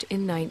forest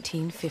in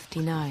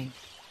 1959.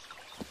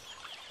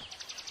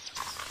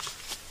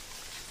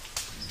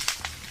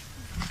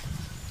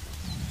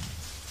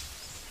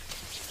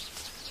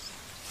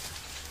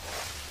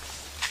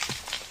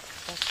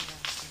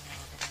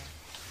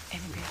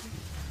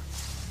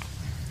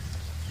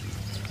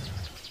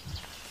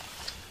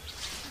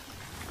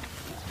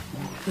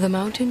 The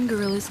mountain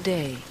gorilla's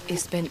day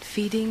is spent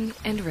feeding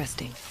and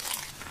resting.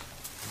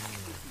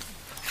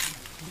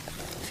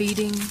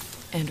 Feeding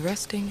and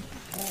resting,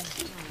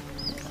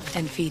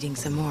 and feeding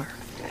some more.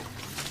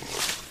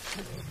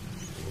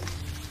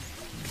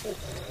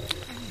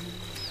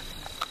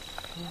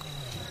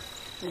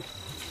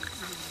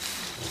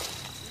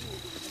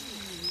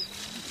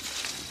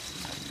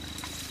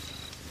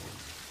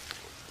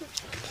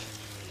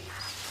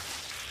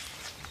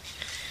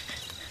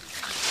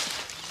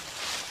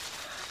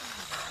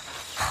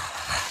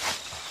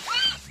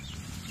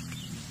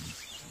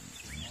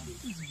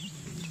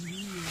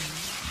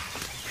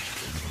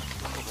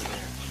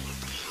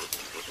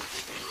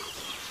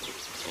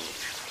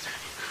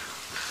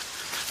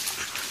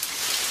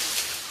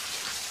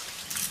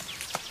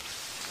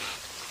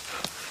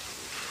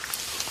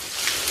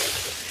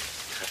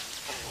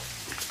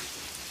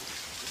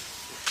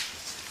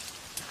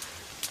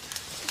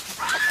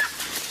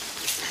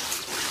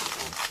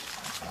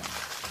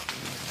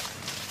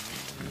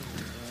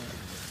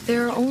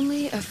 There are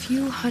only a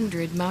few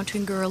hundred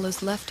mountain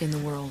gorillas left in the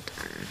world.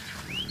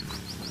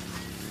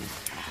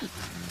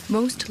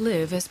 Most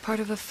live as part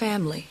of a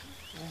family.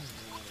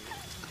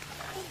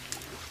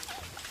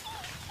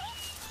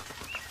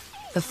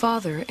 The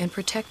father and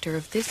protector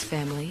of this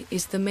family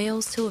is the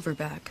male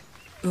silverback,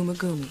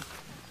 Umagumi.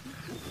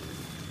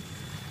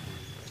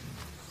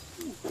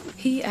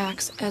 He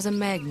acts as a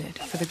magnet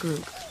for the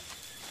group.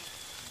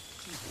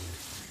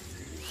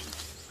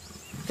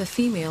 The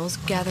females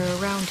gather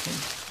around him.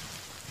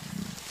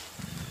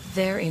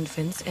 Their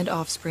infants and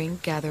offspring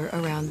gather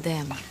around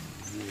them.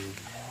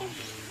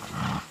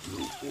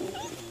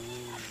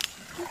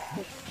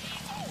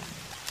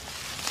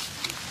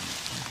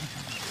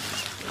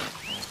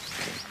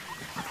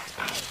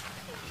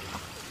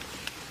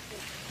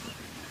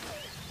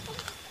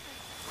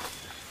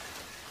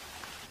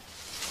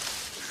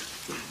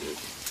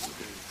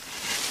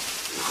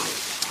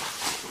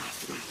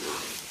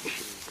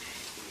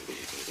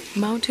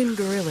 Mountain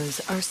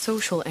gorillas are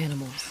social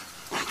animals.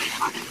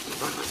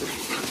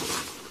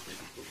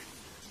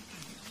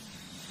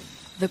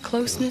 The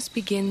closeness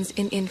begins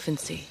in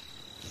infancy.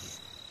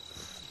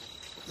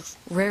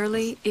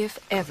 Rarely, if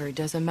ever,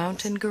 does a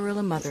mountain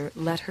gorilla mother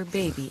let her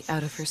baby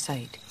out of her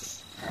sight.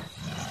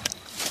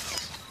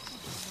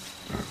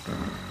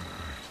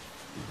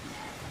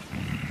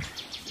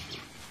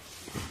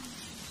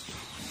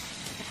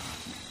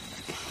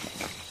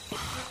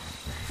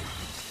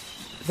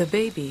 The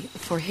baby,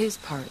 for his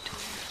part,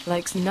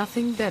 likes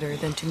nothing better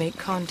than to make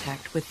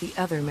contact with the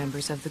other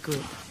members of the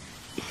group.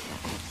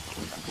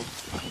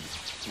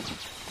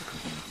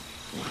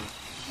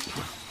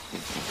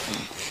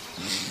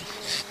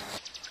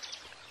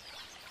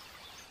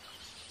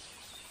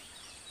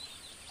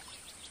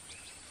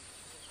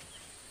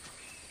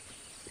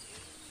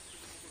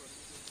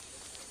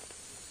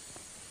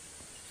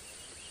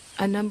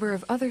 A number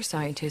of other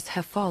scientists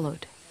have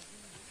followed.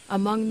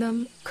 Among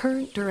them,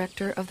 current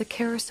director of the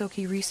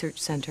Karasoke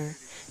Research Center,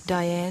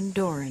 Diane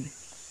Doran.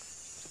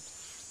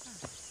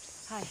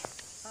 Hi.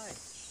 Hi,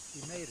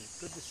 you made it.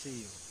 Good to see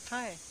you.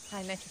 Hi.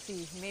 Hi, nice to see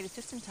you. You made it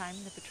just in time.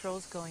 The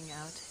patrol's going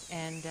out,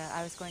 and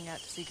I was going out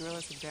to see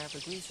gorillas of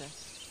Baguisa.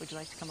 Would you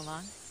like to come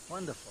along?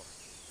 Wonderful.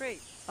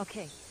 Great.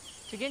 Okay.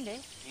 Tugende.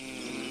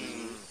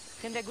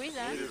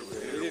 Baguisa.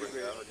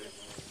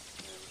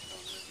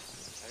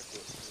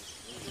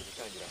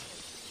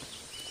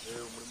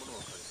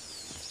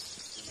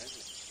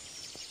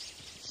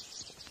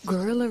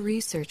 Gorilla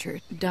researcher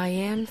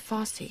Diane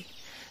Fossey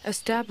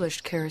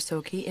established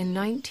Karasoke in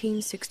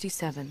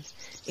 1967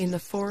 in the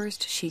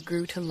forest she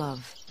grew to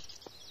love.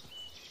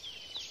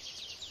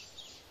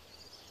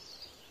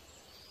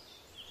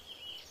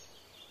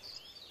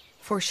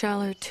 For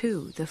Schaller,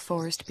 too, the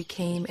forest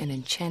became an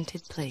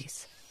enchanted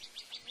place.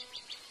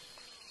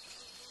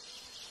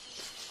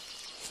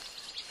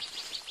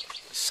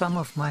 Some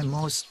of my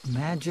most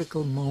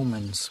magical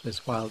moments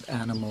with wild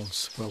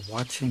animals were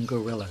watching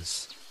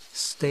gorillas,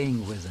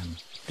 staying with them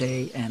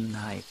day and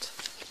night.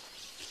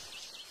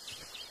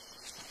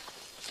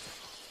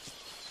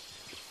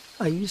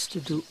 I used to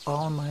do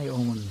all my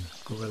own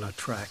gorilla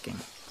tracking.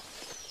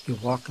 You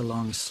walk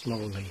along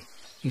slowly,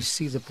 you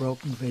see the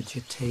broken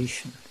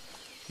vegetation,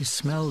 you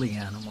smell the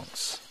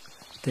animals.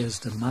 There's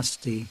the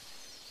musty,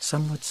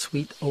 somewhat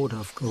sweet odor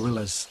of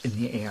gorillas in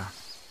the air.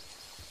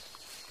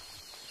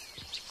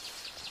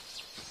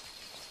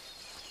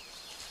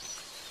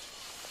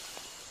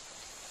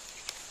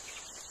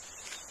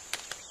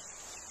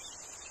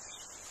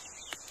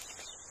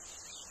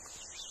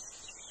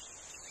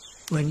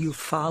 When you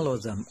follow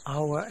them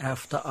hour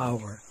after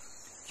hour,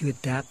 you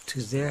adapt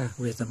to their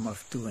rhythm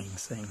of doing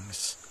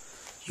things.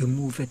 You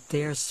move at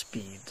their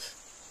speed.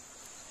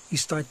 You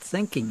start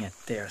thinking at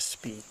their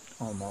speed,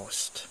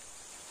 almost.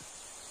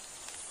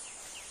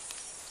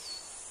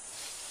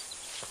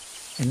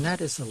 And that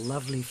is a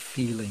lovely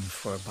feeling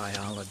for a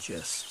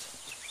biologist,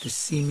 to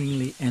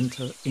seemingly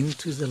enter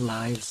into the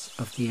lives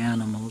of the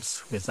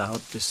animals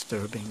without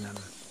disturbing them.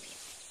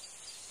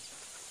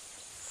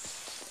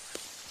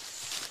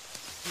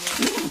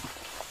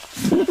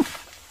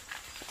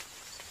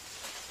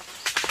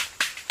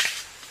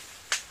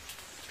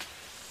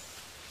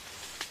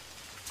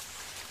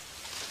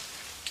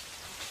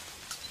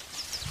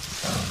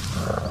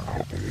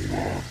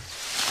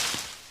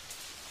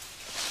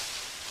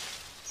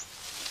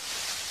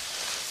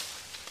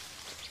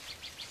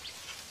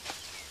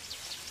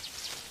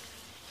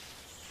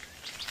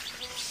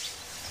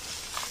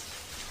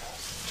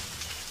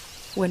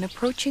 When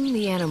approaching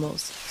the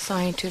animals,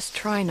 scientists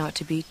try not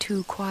to be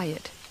too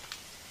quiet.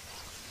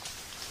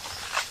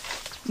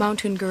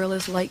 Mountain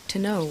gorillas like to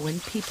know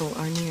when people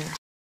are near.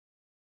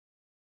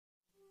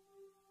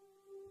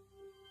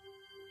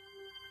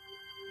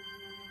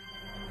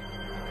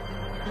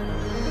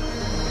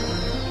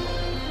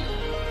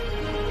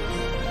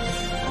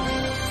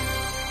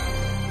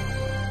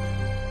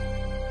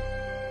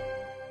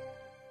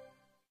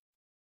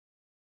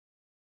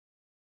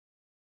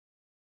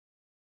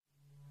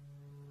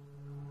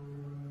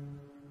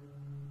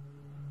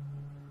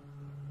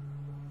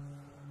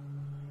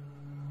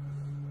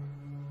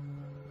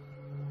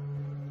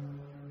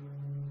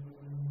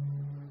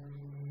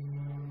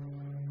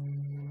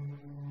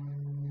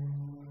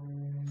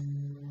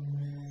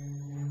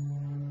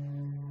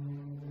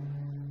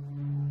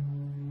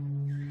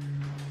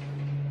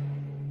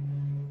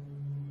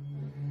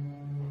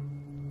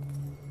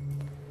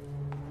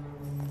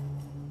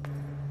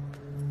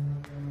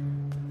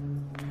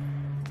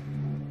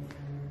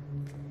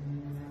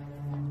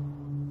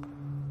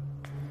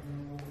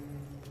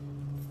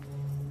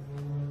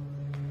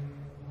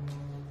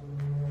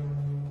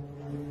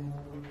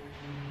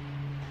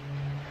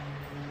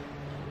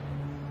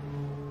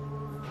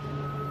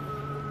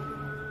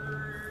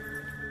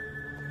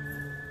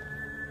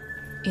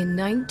 In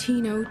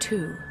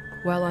 1902,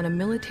 while on a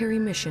military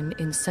mission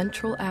in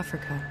Central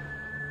Africa,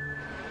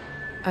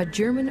 a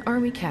German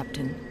army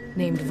captain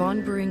named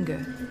von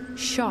Beringe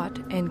shot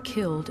and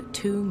killed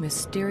two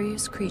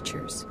mysterious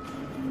creatures.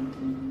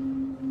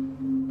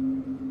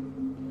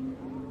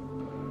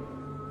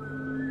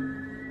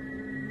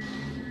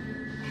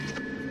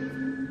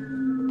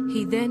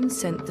 He then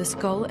sent the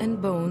skull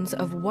and bones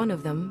of one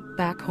of them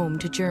back home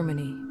to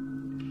Germany.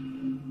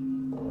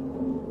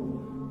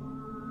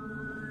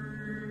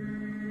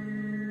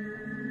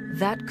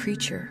 That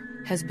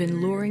creature has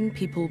been luring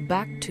people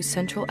back to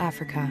Central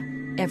Africa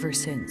ever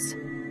since.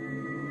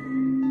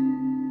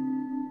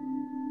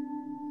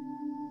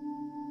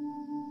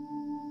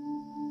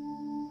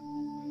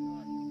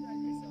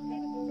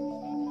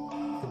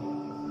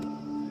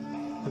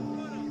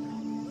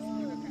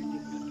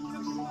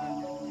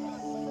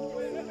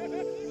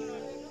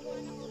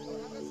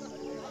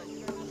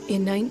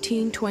 In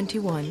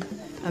 1921,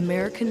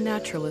 American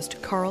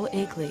naturalist Carl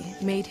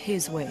Akeley made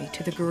his way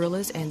to the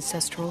gorilla's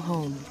ancestral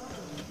home.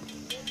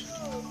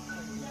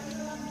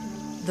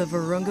 The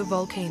Virunga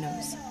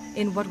volcanoes,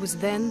 in what was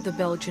then the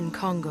Belgian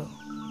Congo.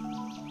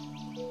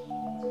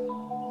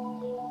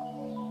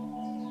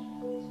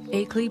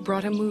 Akeley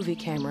brought a movie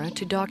camera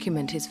to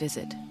document his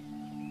visit,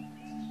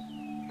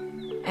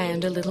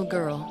 and a little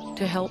girl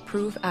to help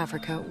prove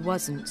Africa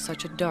wasn't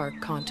such a dark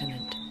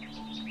continent.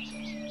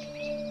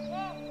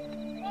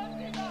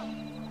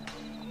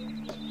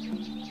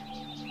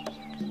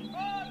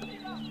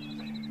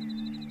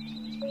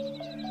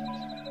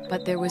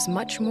 But there was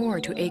much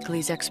more to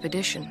Akeley's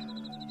expedition.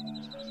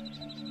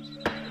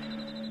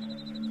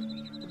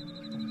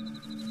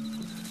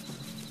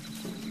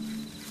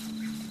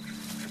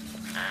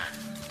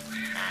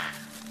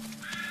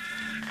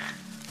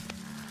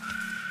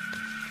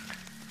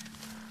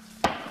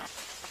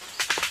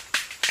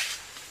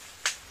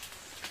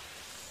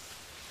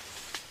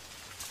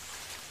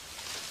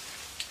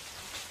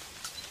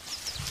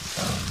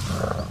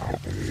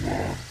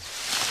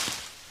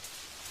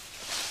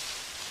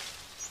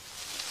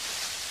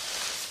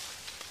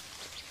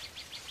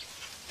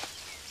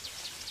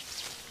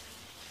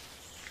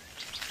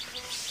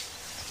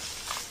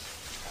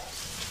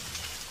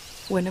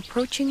 When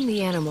approaching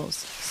the animals,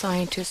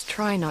 scientists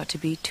try not to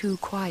be too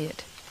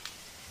quiet.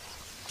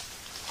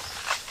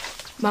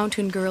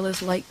 Mountain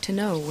gorillas like to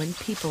know when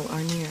people are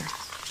near.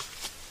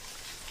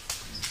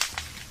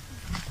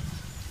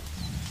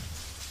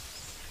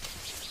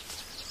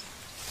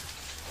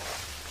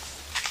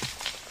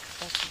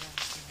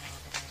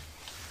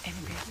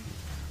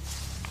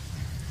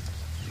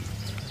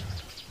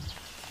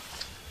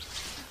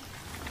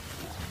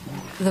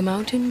 The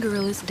mountain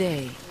gorilla's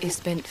day is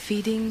spent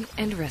feeding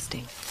and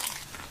resting.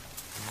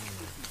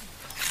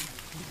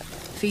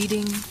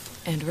 Feeding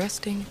and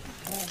resting,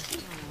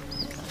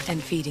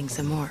 and feeding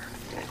some more.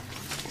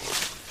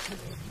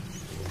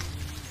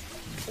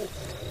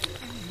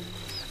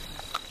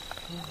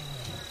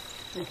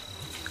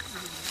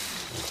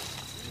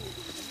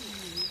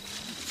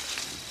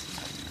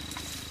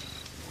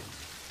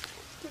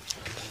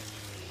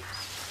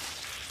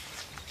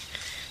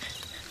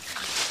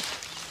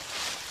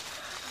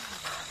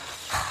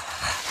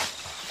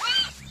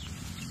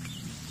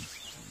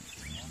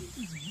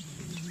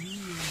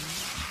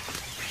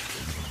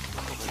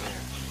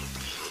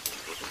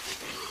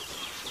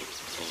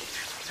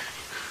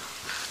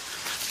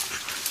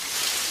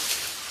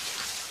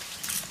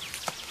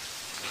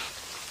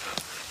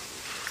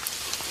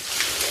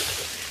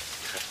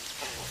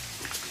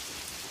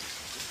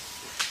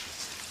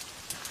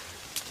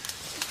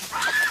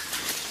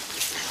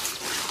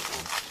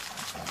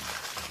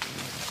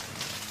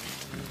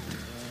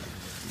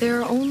 There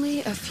are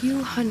only a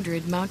few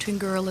hundred mountain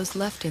gorillas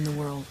left in the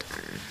world.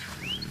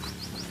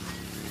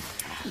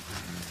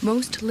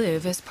 Most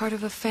live as part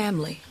of a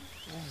family.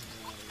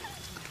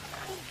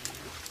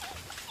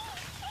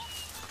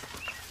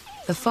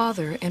 The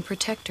father and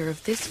protector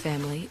of this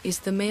family is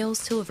the male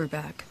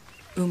silverback,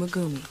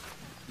 Umagumi.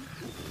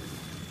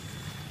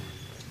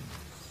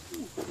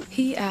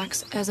 He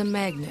acts as a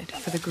magnet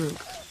for the group.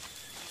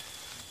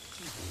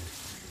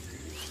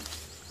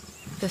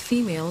 The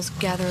females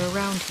gather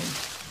around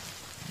him.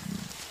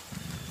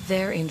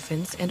 Their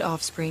infants and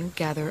offspring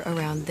gather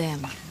around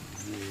them.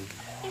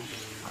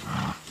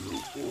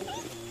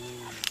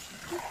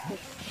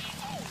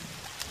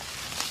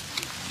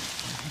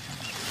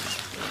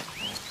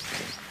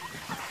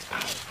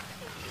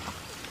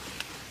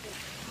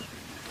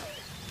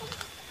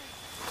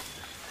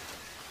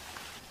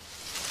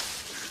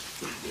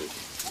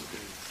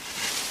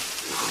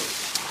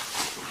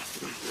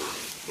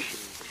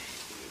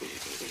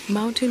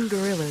 Mountain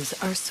gorillas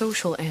are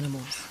social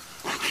animals.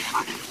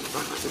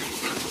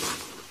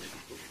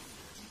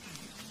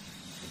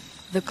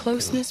 The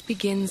closeness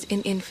begins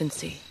in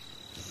infancy.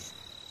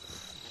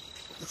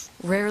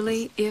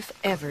 Rarely, if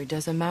ever,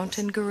 does a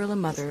mountain gorilla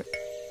mother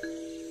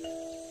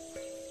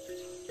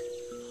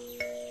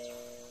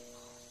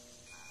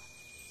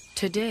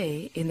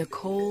Today, in the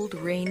cold,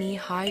 rainy,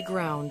 high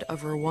ground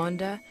of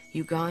Rwanda,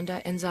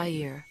 Uganda, and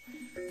Zaire,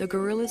 the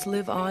gorillas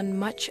live on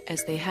much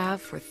as they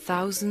have for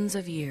thousands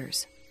of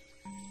years.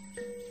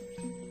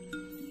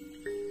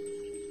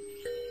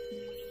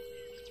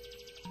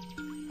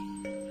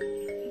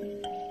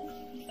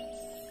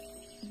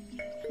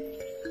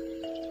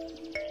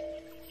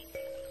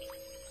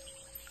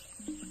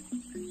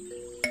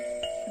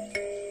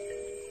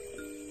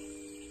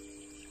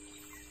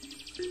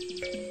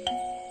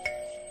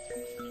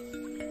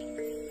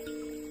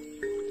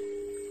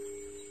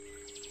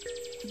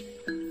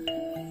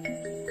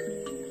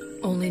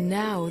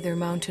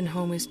 mountain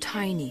home is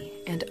tiny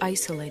and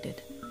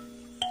isolated,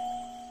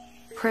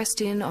 pressed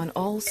in on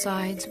all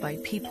sides by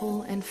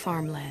people and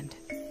farmland.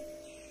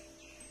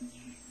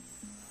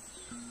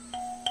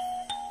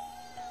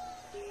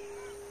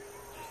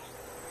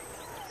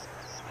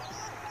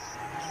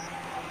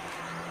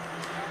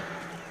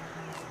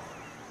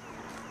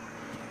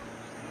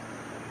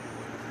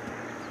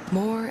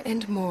 More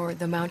and more,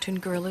 the mountain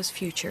gorilla's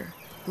future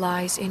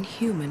lies in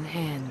human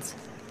hands.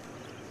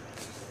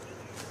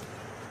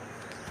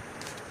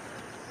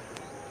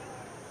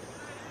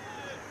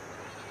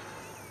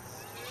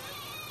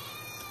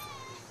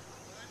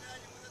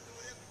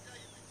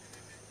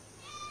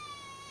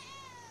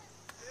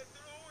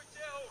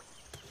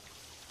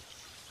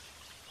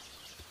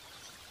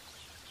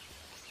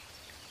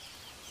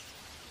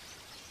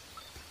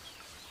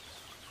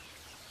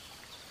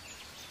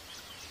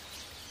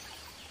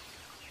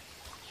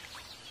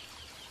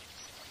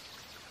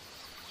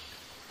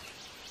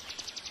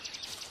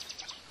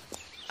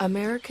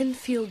 American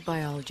field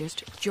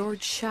biologist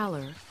George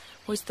Schaller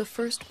was the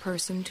first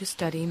person to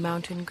study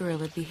mountain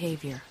gorilla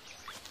behavior.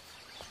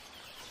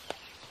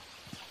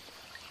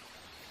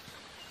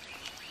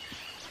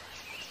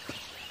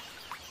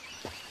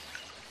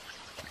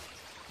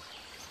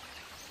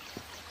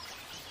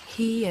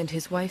 He and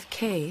his wife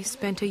Kay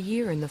spent a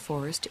year in the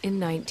forest in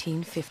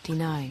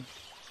 1959.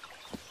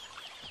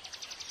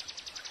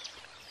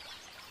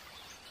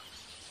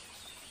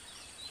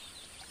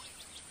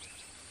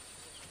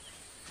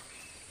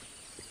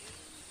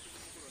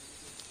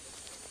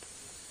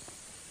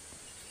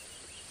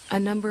 A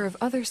number of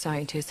other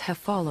scientists have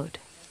followed.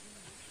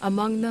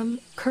 Among them,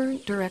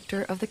 current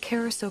director of the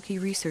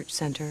Karasoke Research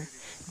Center,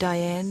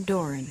 Diane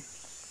Doran.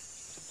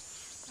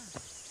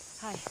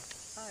 Hi.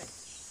 Hi,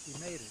 you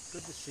made it.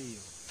 Good to see you.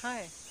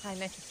 Hi. Hi,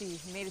 nice to see you.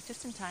 You made it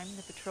just in time.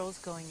 The patrol's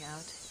going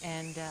out,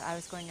 and I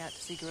was going out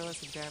to see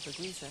gorillas at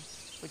Barabagwiza.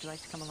 Would you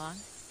like to come along?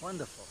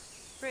 Wonderful.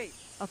 Great.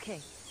 Okay.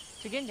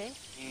 Tugende.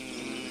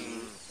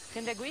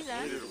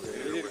 Tendagwiza.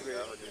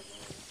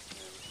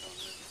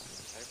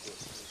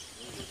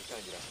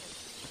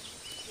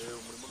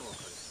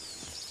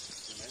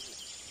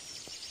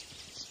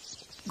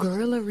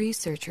 Gorilla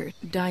researcher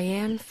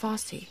Diane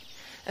Fossey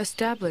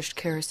established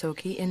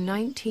Karasoke in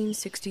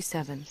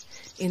 1967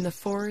 in the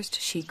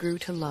forest she grew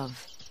to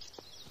love.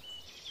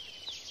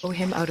 Throw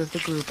him out of the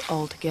group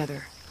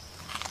altogether.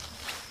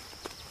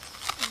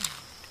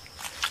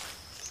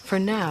 For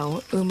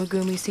now,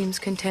 Umagumi seems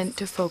content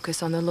to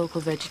focus on the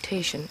local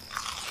vegetation,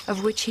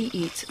 of which he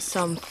eats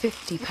some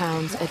 50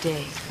 pounds a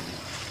day.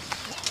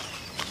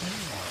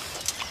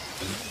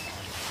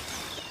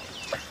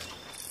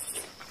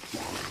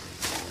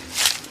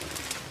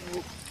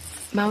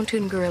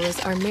 Mountain gorillas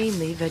are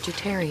mainly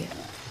vegetarian,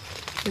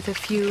 with a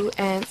few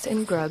ants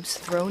and grubs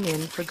thrown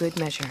in for good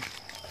measure.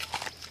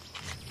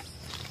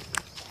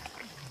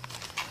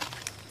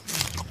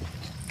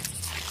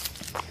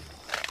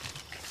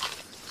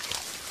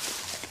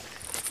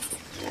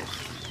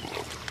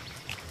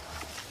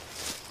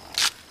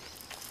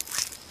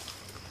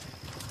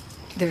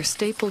 Their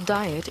staple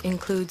diet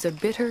includes a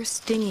bitter,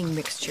 stinging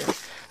mixture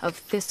of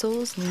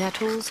thistles,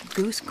 nettles,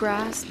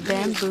 goosegrass,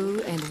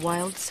 bamboo, and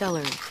wild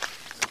celery.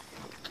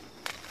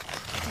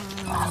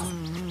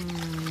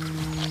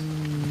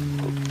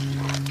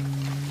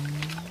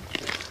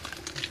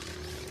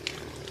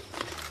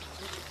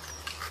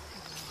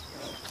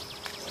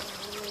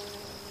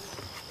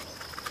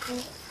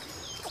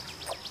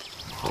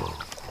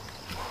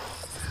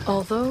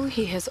 Although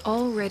he has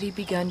already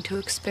begun to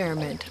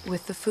experiment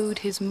with the food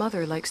his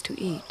mother likes to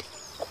eat,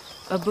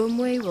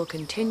 Abumwe will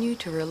continue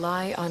to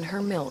rely on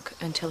her milk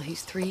until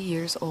he's 3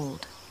 years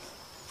old.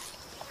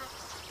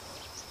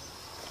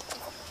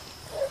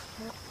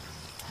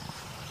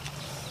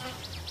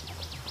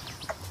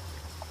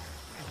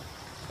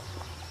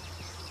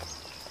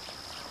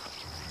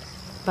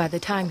 By the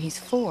time he's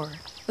 4,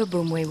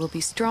 Abumwe will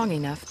be strong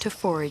enough to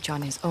forage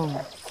on his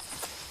own.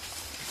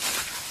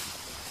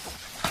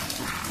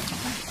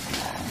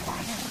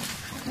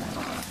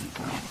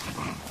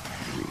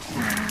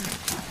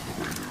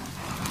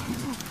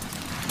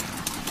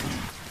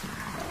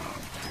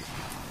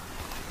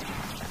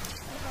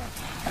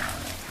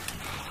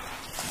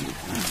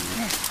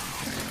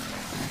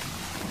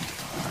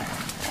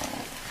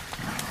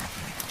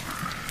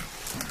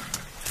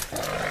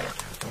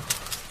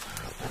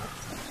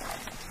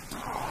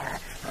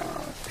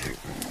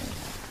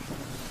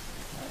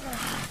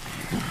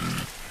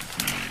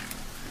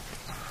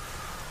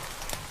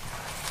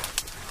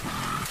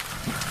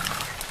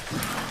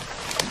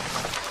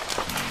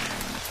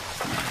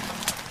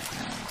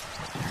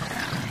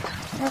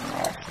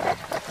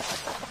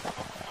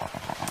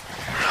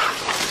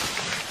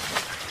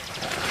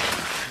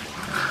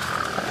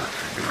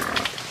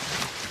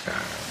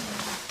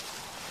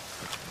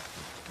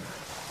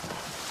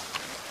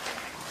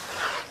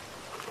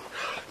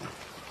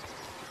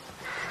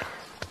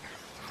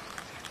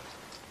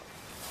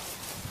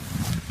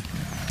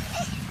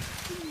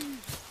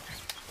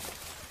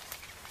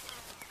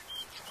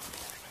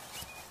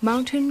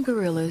 Mountain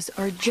gorillas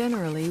are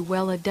generally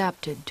well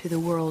adapted to the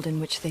world in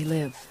which they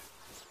live.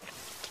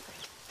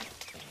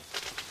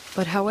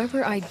 But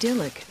however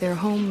idyllic their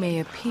home may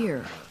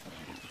appear,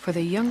 for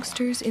the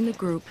youngsters in the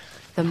group,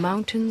 the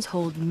mountains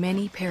hold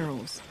many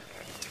perils.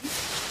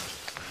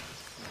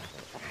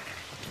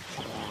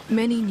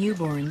 Many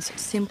newborns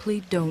simply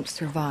don't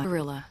survive.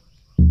 Gorilla.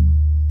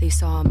 They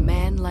saw a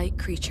man-like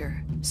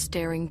creature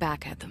staring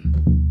back at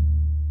them.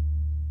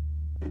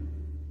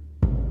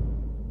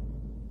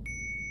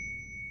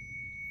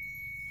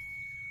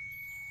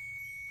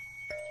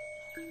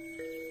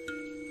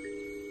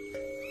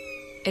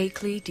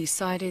 Akeley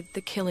decided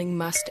the killing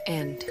must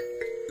end.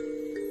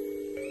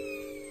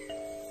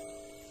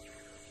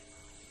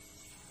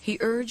 He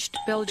urged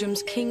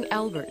Belgium's King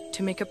Albert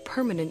to make a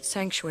permanent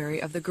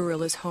sanctuary of the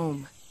gorilla's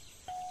home.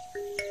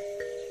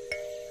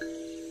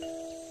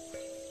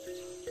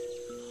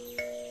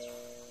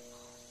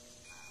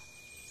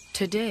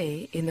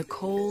 Today, in the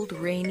cold,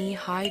 rainy,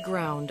 high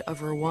ground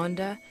of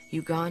Rwanda,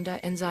 Uganda,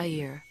 and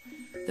Zaire,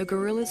 the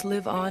gorillas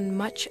live on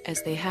much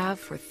as they have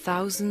for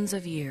thousands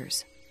of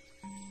years.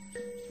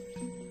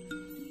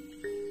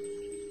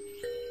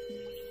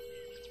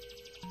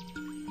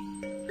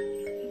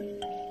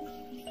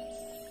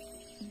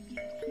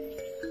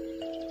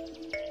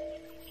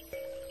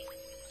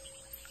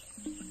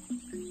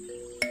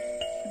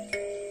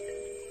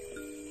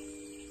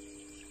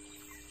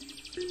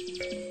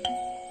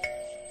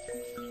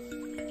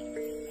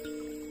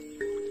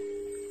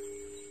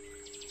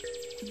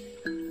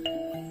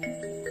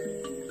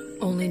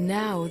 Only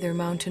now their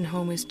mountain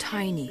home is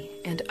tiny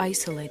and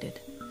isolated,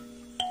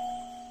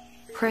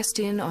 pressed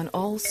in on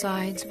all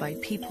sides by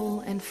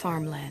people and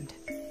farmland.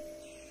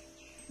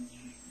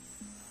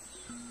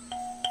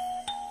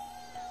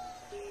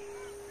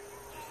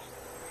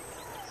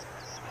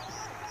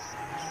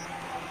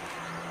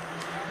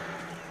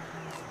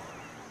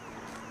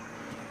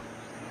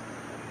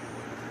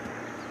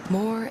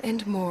 More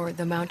and more,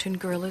 the mountain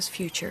gorilla's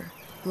future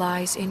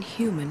lies in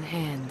human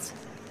hands.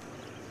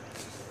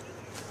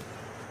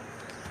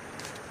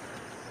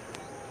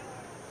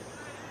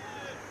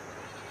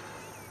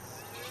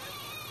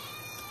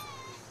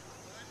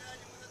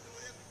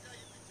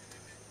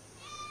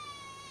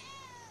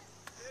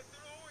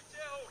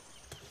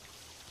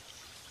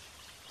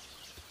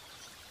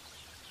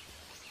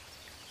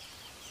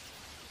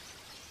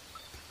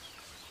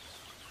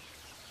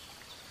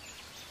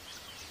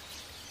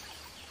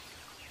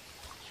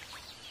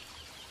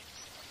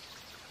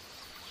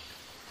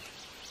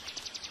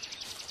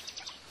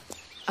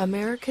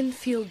 American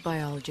field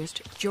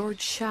biologist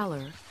George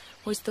Schaller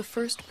was the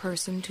first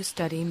person to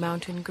study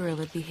mountain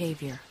gorilla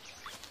behavior.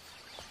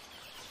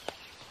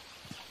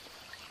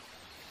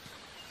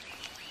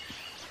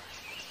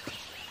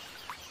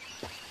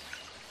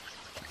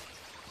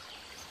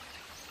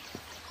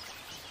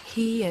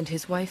 He and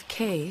his wife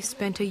Kay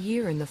spent a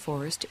year in the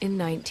forest in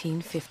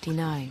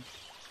 1959.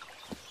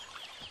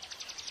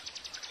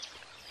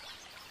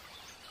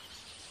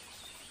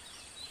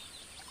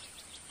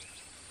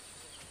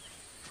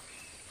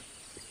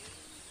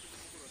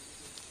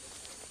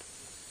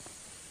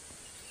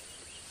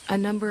 A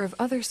number of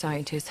other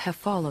scientists have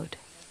followed.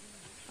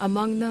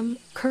 Among them,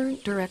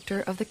 current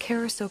director of the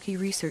Karasoke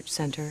Research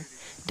Center,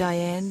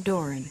 Diane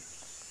Doran.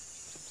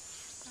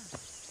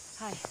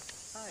 Hi.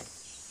 Hi,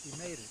 you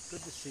made it. Good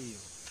to see you.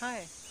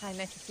 Hi. Hi,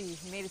 nice to see you.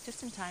 You made it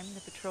just in time.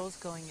 The patrol's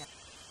going out.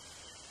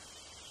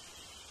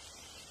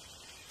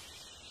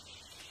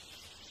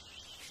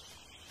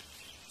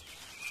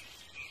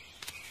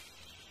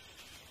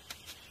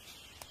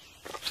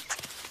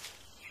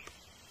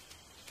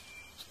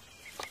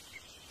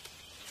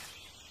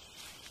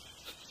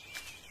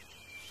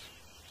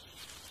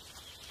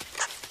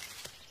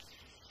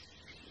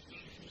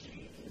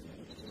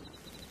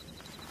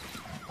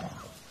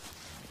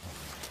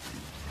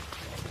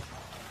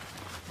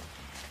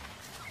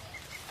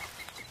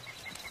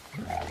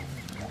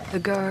 The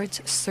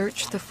guards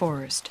search the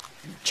forest,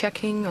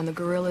 checking on the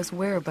gorilla's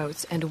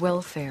whereabouts and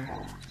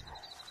welfare.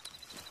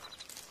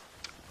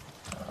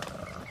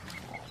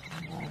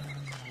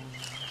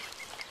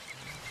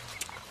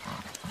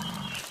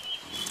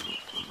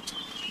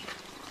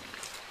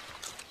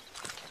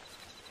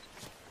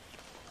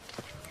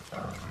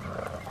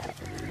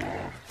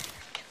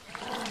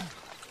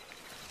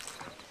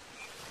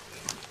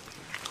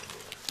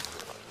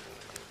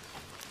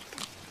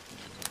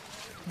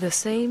 The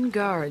same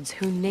guards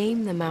who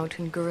name the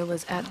mountain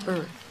gorillas at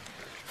birth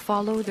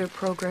follow their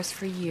progress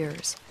for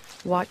years,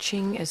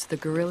 watching as the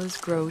gorillas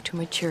grow to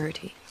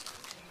maturity.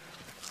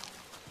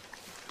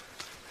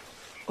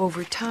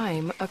 Over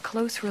time, a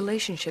close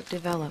relationship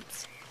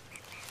develops,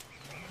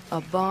 a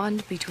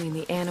bond between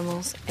the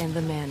animals and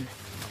the men.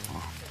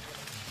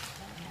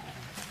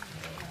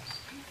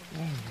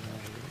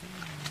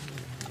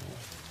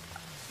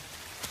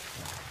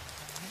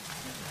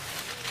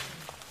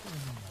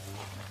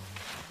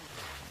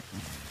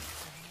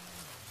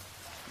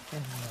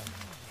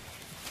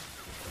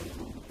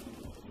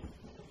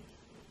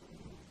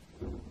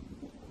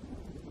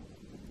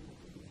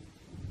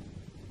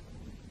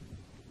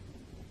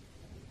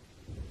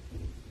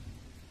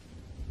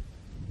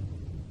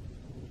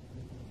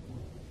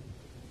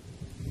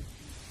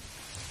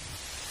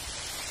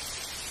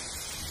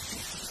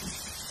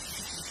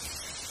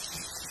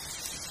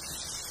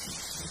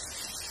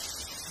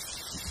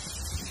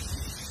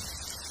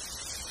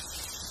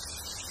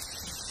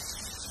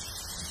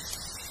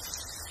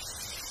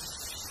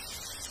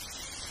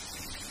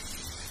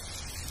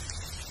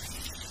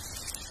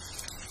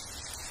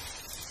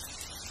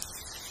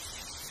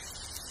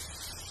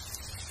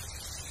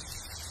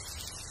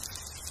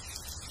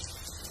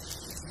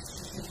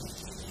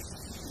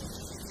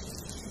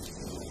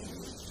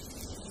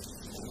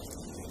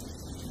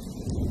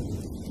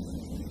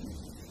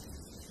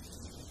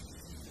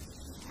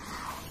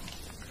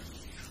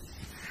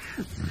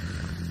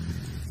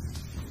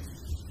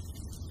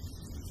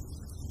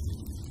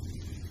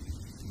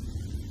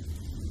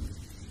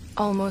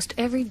 Almost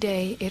every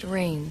day it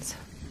rains.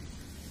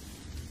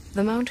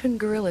 The mountain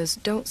gorillas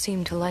don't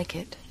seem to like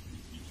it.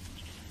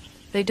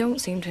 They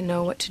don't seem to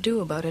know what to do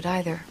about it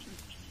either,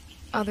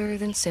 other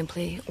than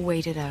simply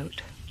wait it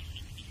out.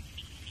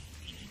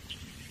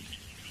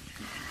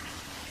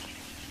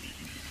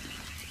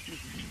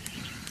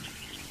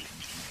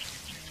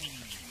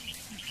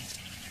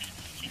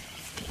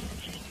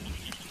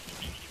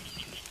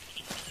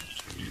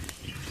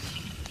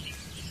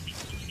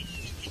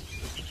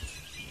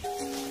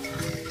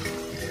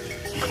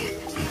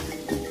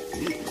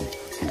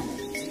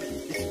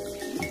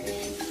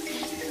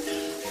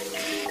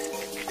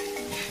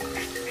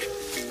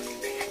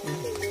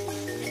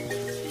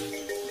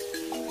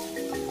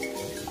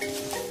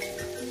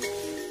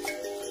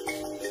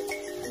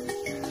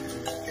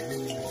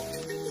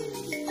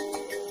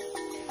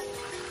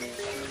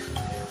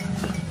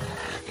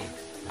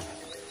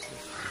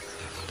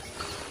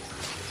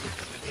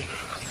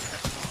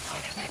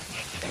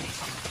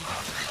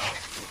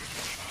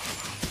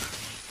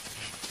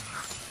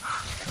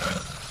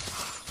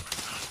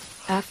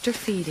 After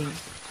feeding,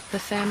 the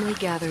family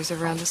gathers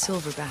around the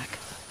silverback,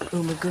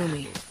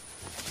 Umagumi.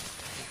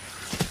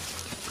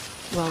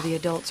 While the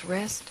adults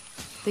rest,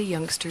 the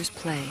youngsters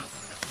play.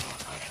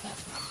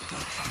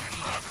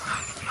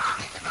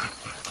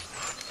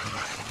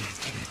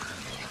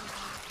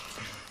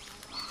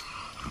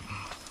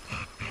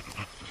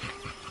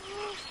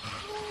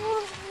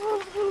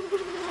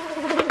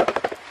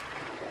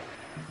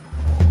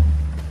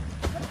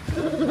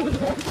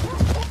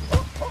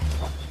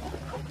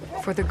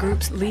 For the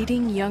group's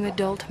leading young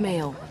adult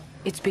male,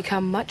 it's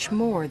become much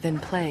more than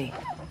play.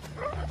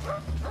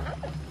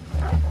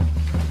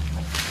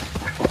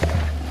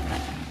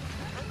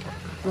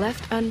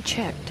 Left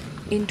unchecked,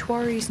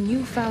 Intwari's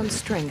newfound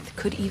strength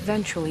could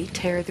eventually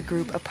tear the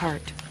group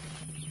apart.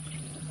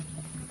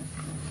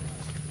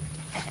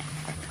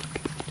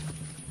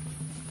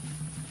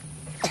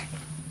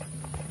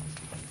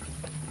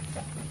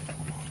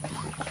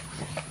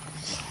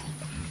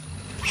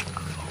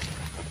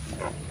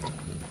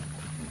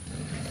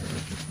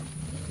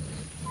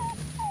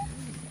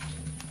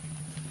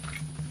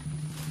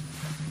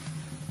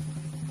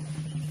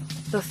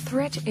 The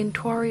threat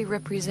Intwari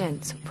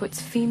represents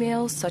puts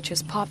females such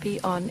as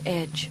Poppy on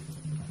edge.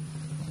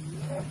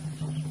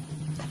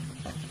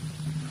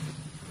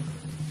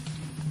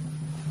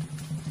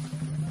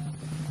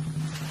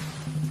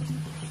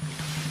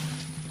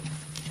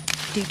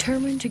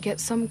 Determined to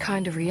get some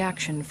kind of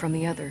reaction from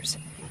the others,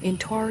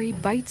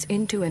 Intwari bites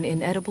into an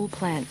inedible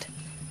plant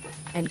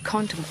and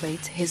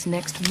contemplates his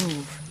next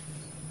move.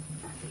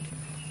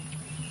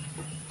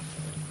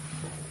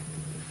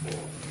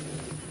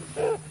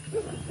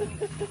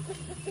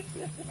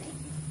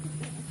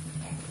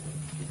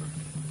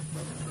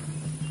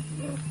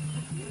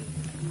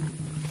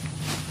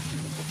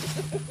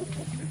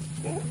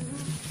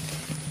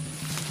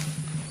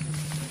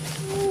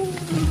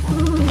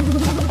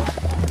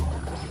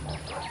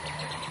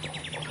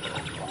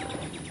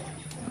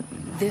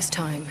 This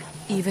time,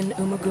 even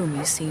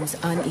Umagumi seems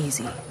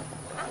uneasy.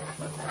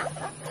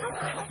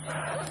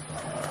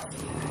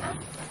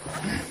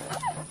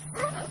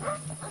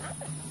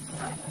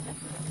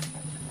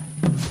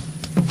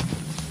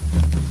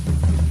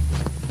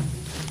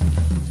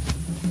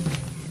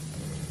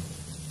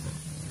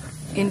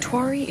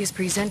 Intwari is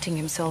presenting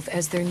himself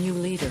as their new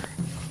leader,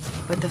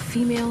 but the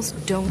females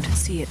don't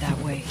see it that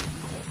way.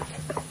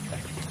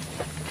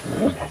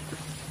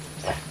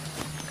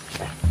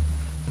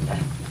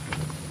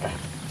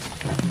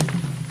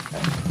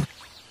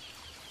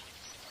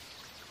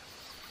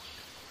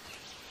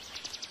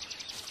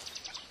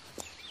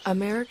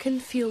 American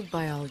field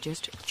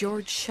biologist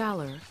George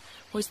Schaller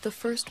was the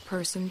first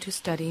person to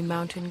study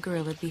mountain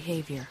gorilla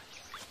behavior.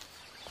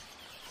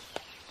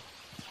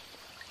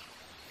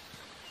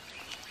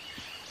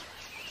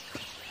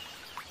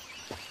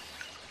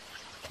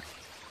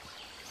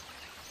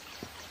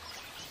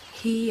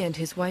 He and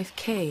his wife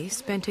Kay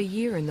spent a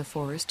year in the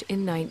forest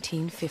in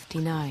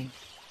 1959.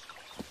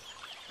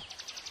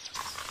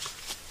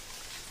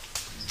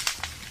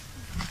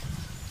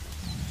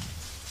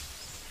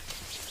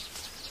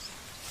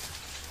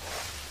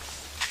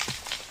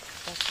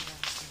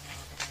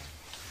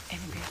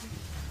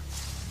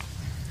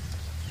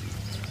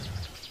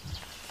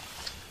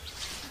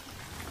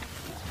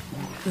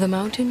 The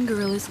mountain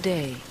gorilla's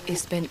day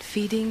is spent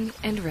feeding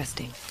and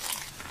resting.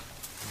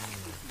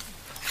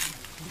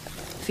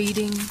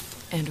 Feeding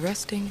and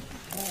resting,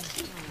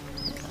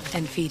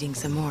 and feeding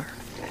some more.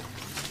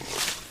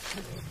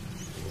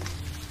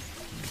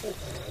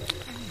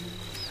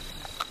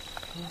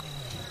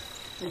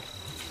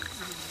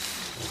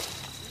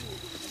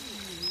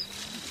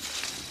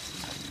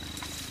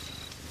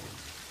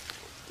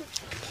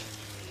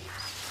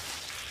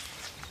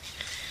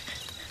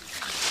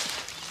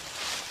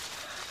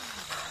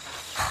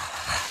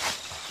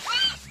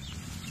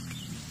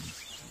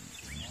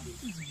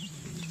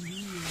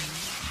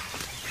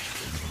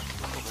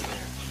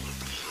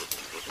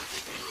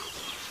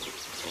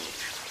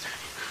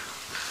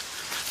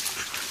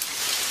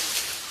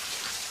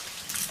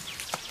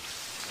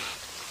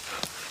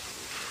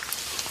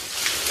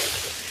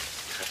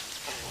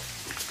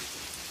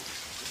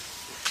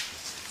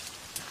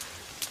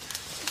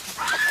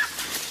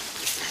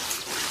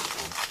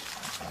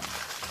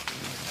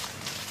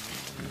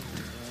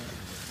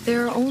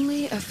 There are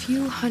only a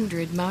few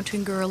hundred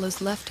mountain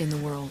gorillas left in the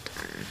world.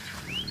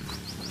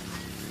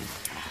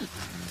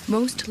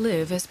 Most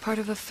live as part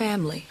of a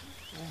family.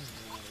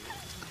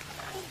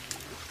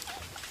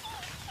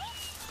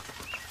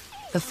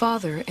 The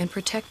father and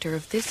protector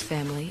of this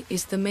family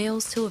is the male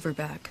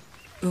silverback,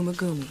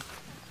 Umagumi.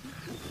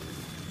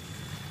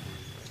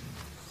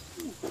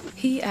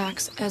 He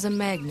acts as a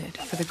magnet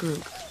for the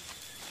group.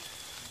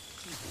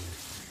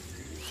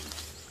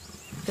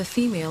 The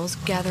females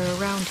gather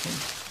around him.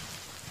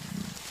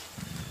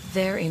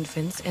 Their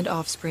infants and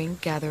offspring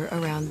gather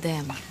around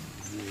them.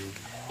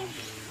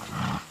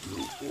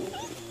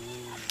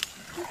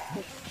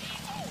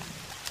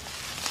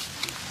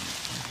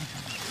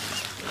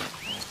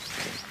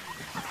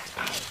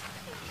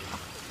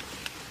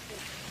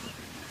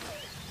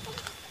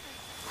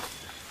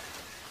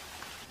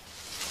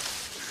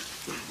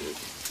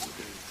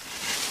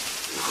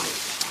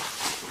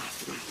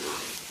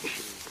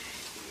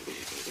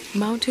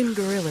 Mountain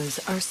gorillas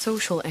are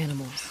social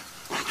animals.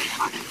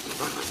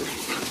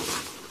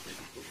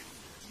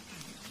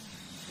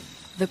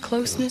 The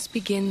closeness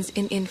begins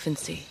in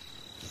infancy.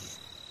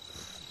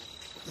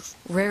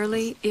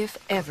 Rarely, if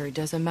ever,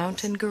 does a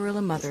mountain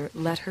gorilla mother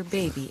let her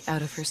baby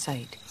out of her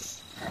sight.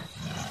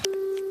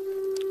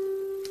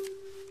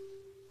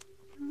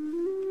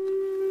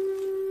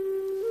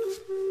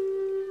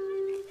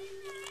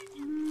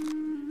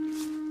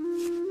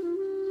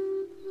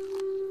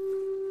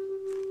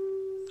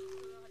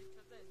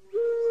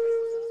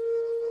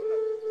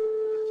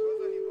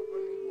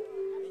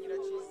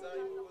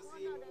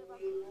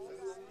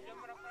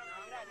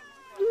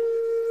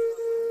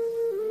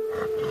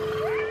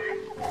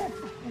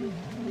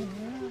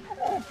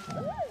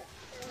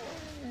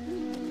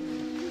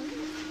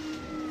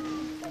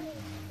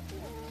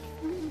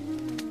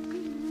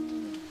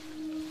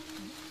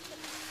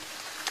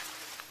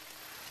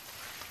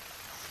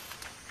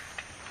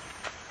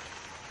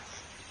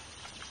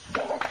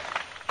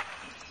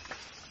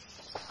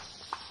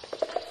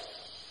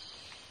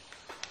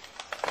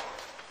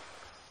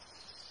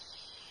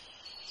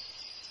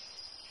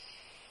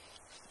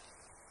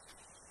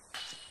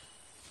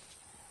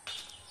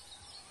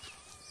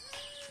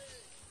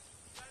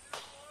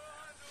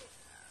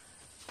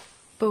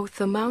 Both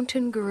the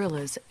mountain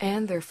gorillas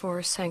and their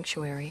forest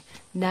sanctuary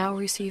now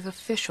receive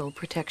official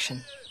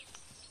protection.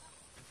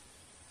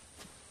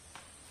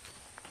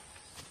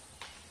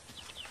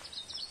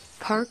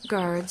 Park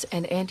guards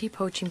and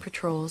anti-poaching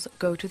patrols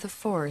go to the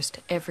forest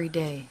every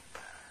day.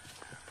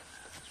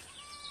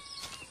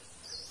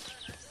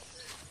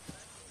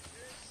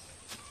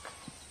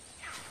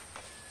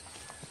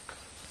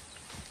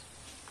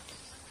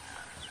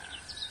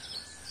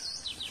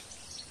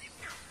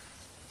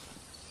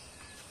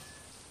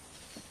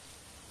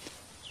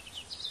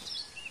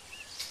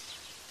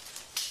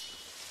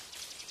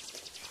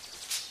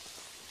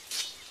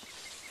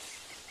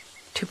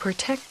 To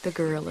protect the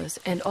gorillas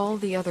and all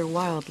the other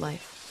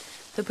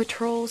wildlife, the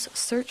patrols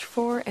search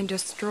for and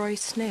destroy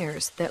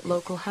snares that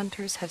local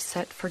hunters have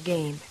set for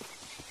game.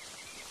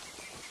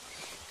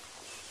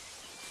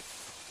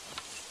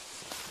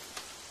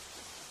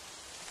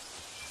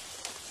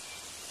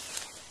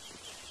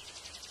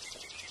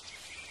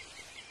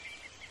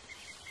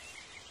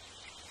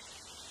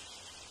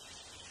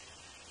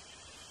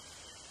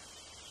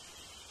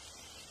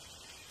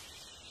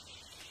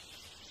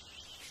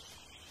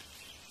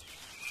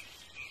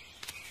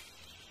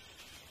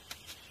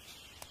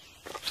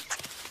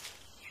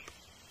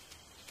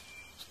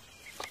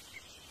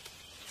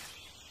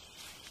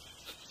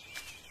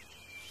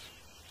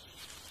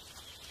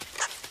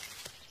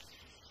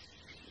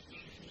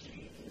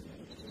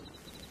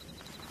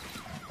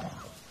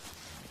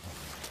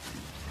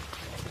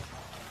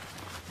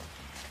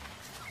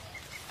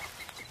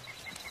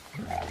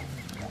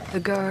 The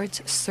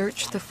guards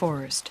search the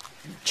forest,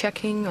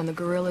 checking on the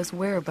gorillas'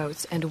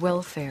 whereabouts and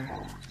welfare.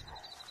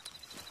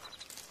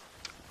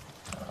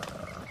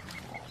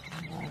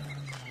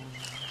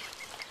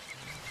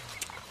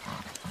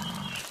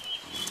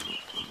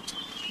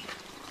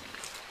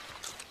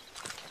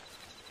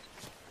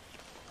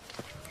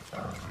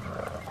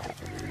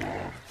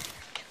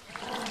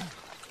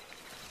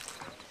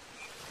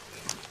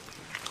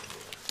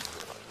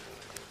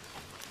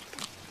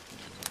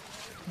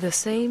 The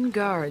same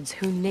guards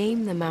who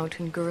name the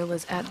mountain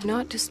gorillas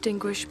not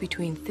distinguish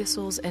between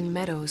thistles and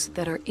meadows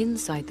that are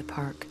inside the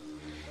park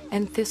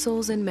and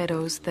thistles and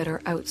meadows that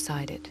are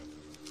outside it.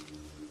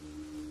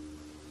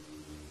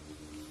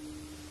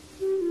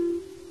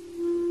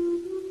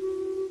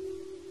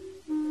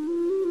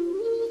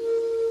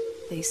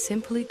 They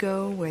simply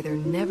go where their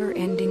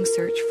never-ending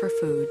search for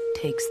food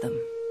takes them.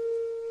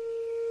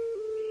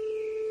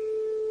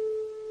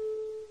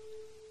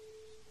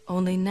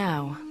 Only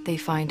now they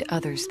find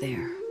others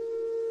there.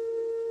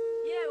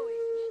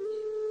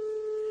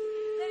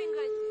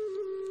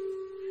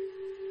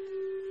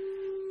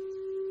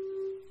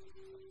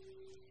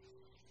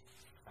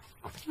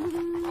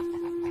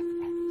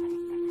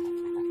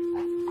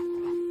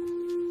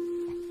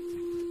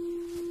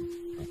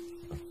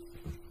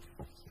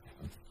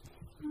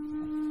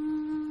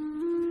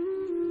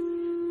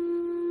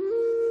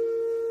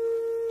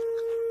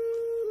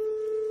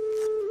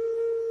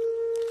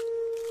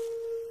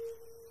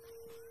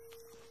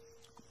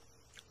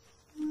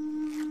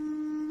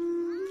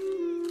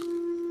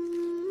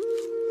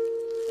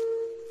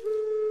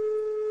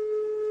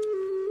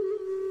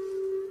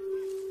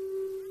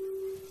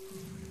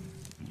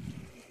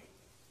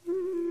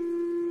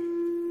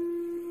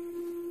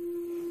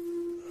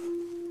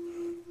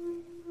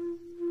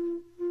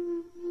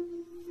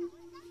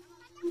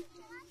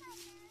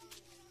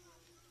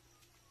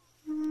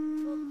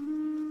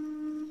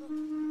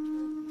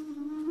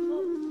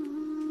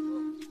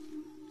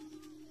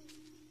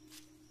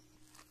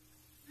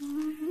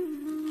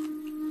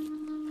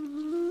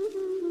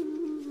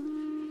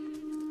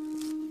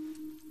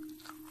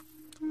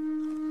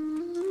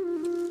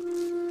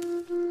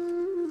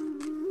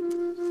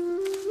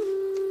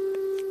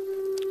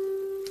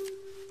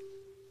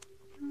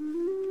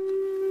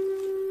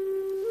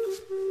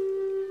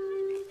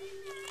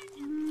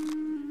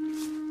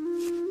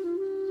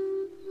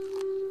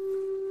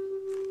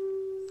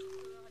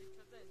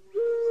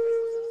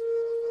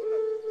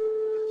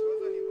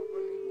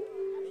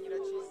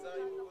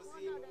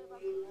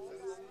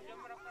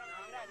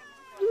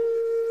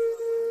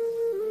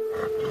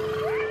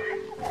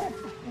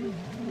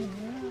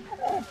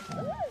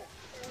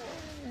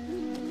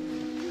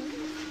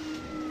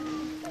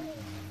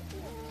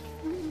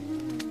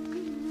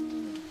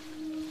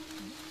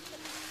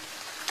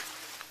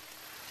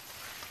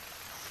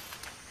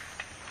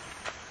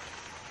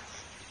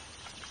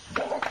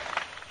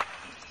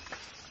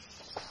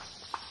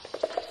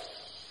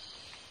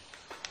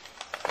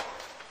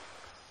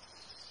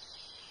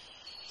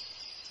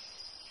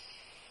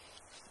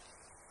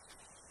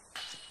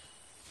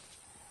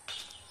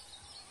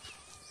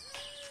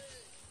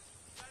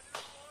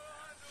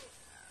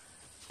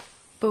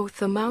 Both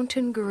the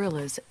mountain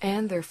gorillas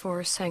and their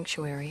forest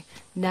sanctuary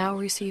now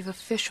receive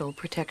official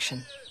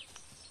protection.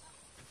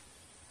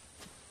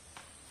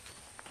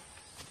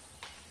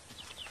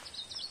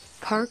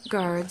 Park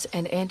guards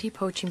and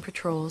anti-poaching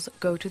patrols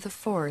go to the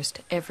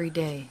forest every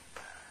day.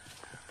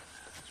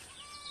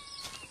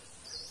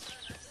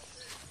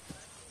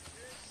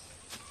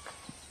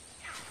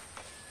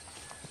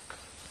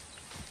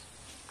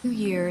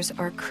 Years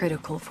are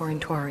critical for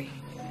Ntwari.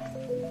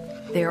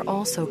 They are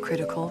also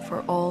critical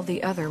for all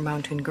the other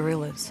mountain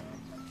gorillas.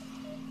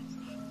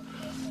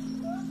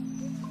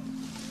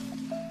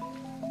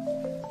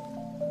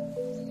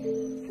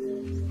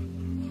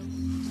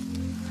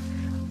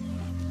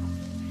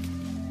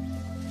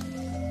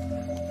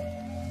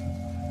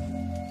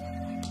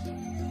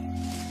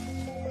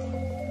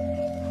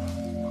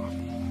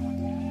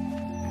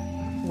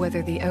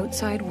 Whether the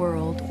outside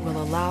world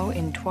will allow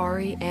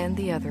Ntwari and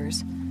the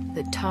others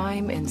the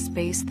time and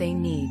space they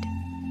need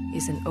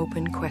is an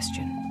open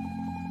question.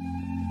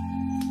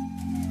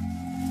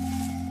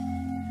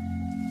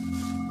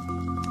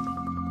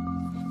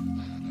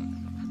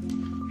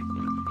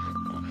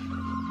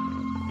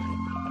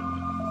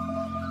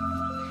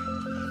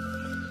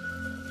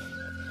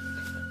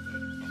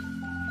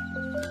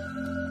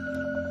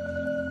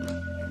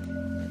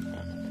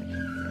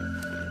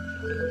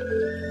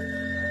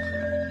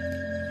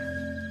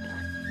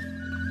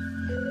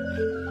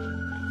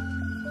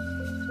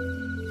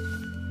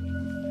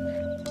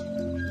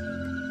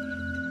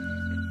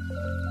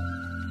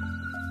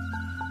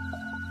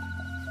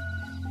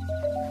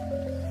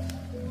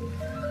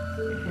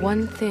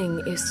 One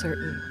thing is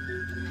certain.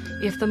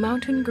 If the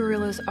mountain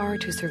gorillas are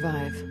to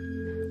survive,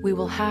 we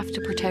will have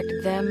to protect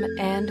them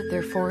and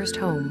their forest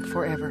home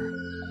forever.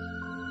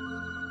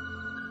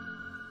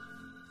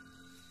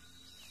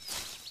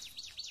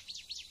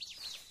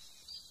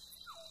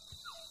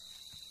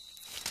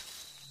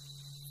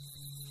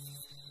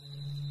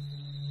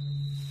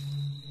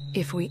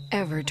 If we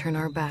ever turn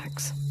our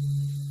backs,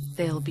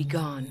 they'll be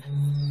gone.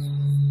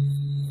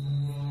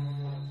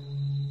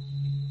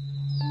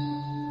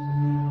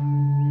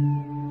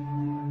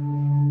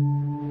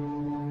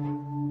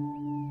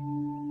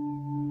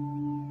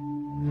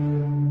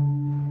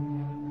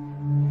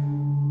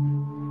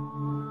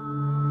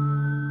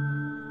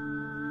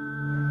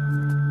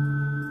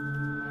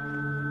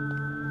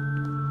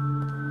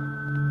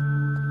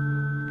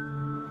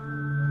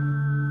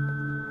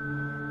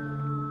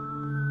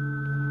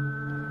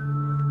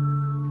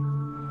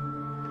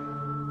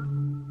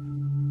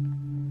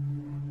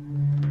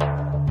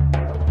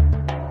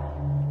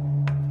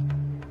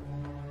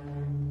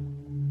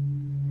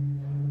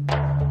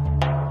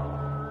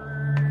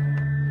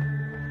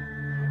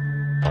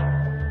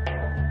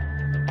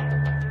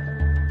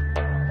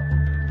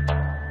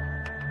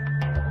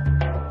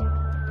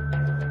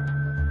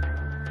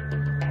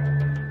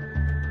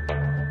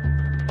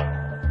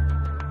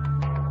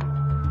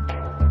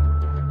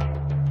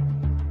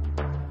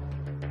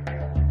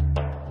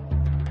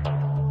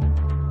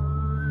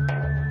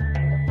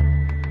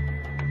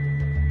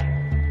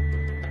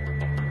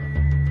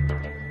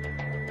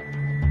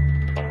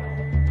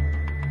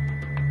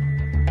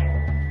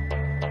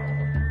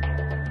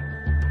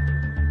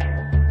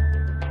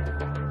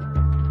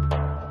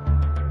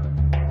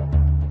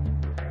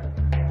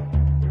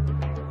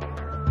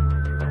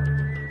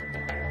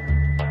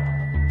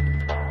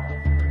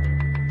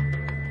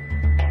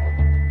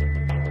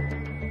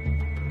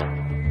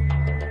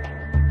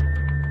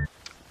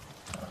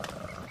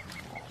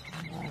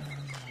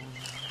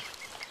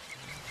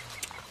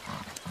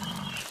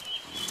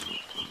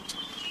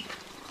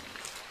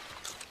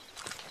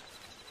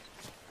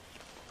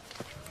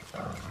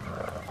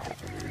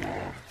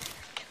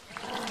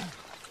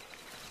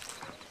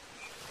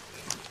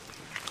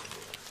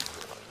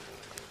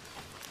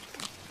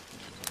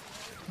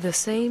 The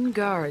same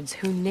guards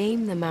who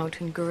name the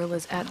mountain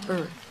gorillas at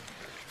birth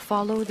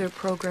follow their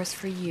progress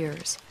for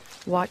years,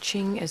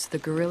 watching as the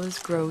gorillas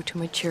grow to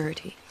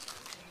maturity.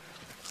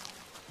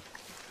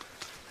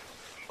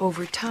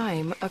 Over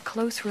time, a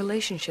close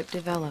relationship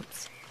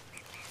develops,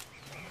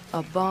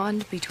 a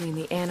bond between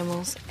the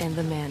animals and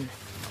the men.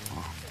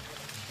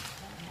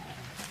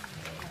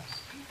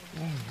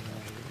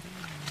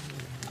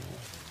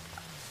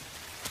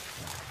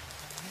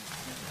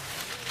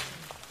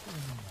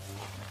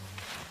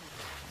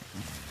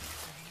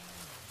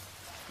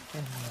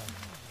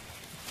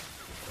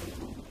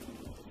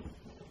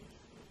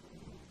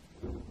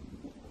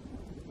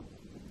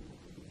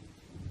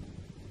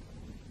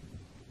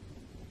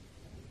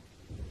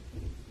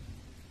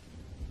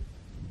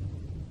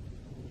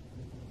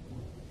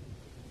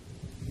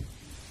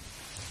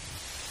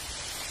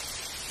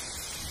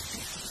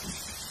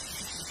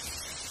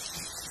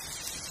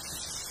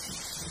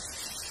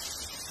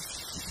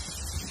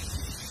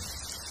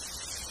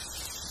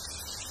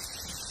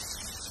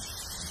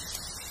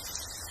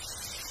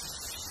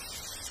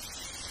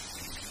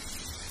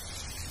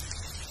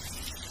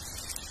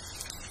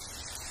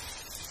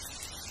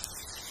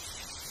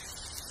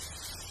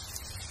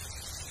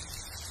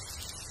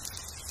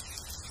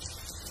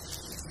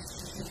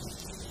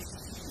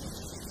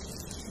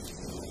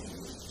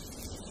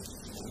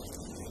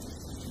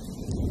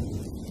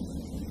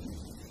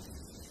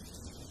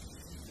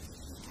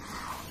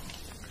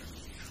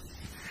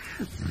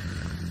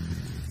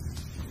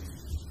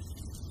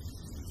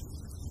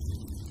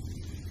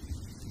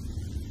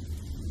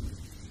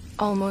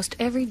 Almost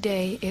every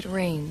day it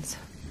rains.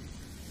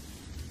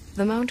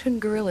 The mountain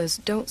gorillas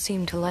don't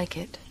seem to like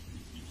it.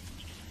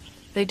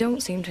 They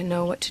don't seem to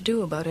know what to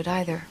do about it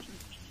either,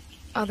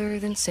 other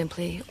than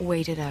simply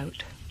wait it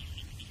out.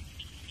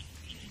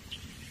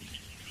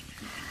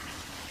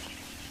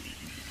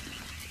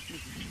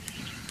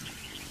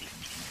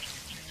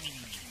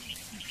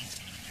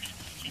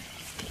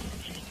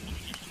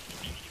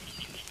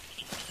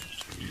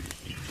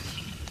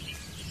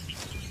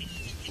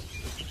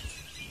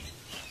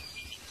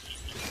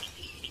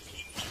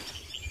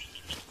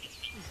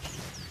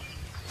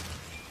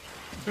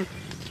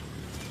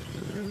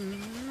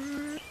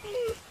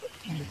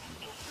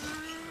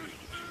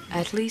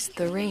 At least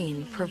the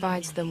rain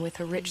provides them with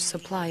a rich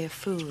supply of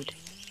food.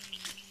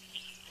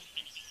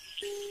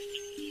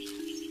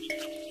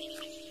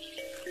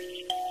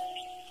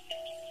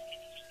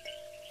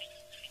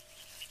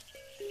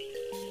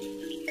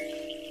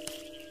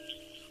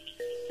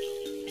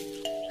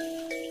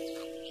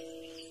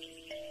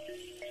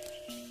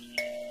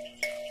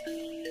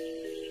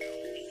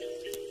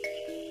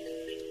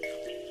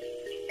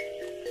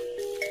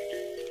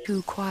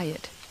 Too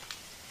quiet.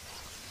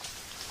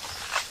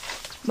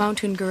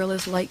 Mountain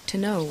gorillas like to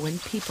know when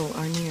people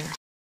are near.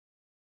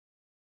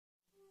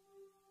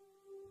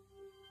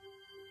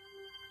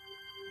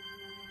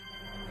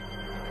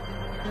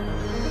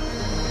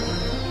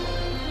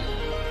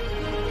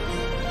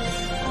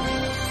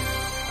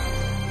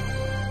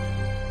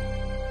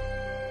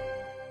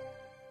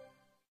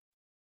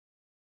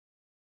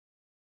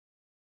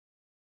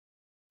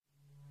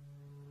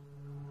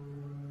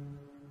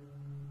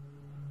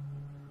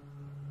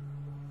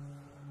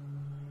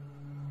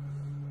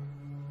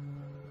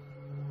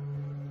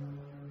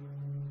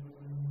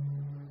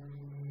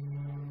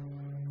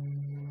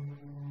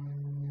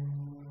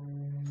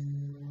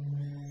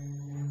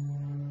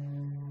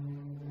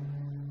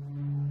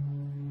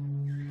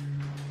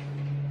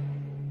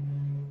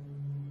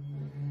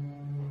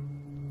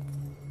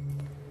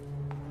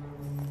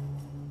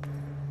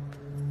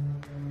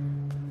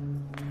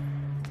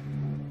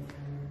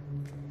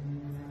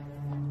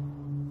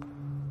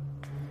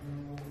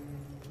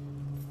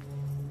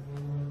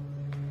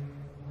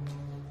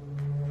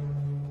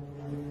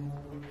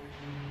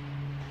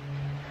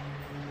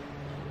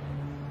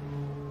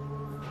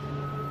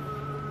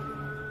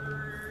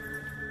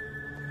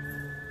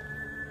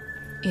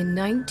 In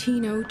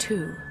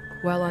 1902,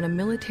 while on a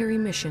military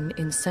mission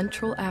in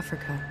Central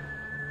Africa,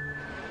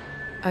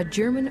 a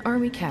German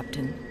army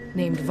captain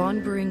named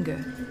von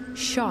Beringe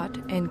shot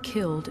and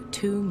killed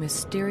two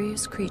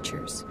mysterious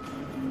creatures.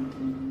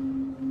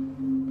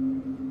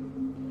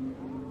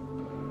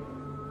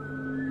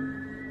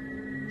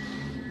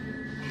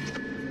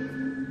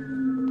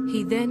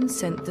 He then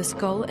sent the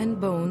skull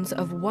and bones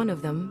of one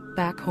of them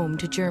back home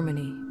to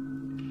Germany.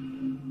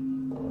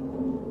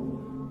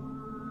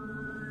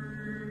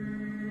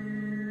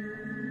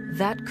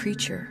 That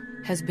creature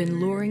has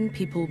been luring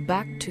people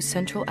back to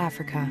Central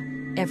Africa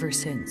ever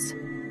since.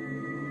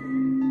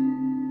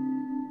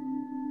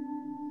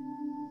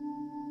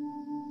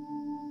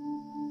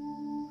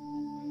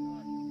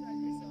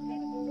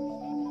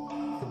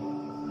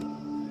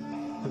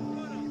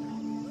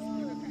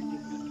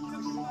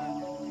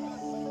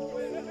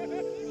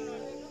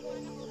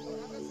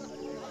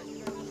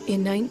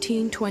 In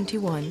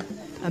 1921,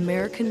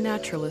 American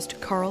naturalist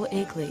Carl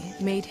Akeley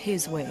made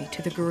his way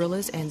to the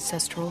gorilla's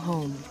ancestral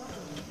home.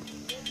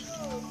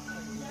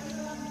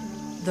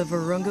 The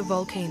Virunga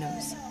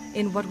volcanoes,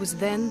 in what was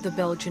then the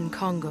Belgian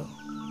Congo.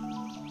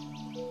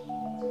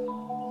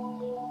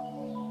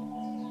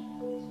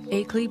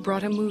 Akeley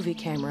brought a movie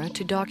camera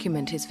to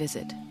document his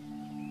visit,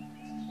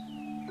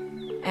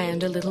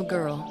 and a little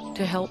girl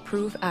to help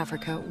prove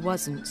Africa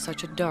wasn't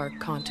such a dark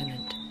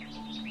continent.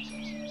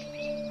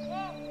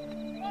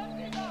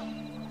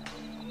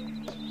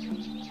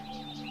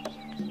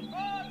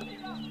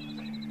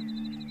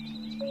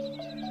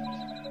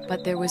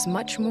 But there was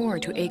much more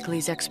to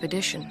Akeley's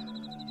expedition.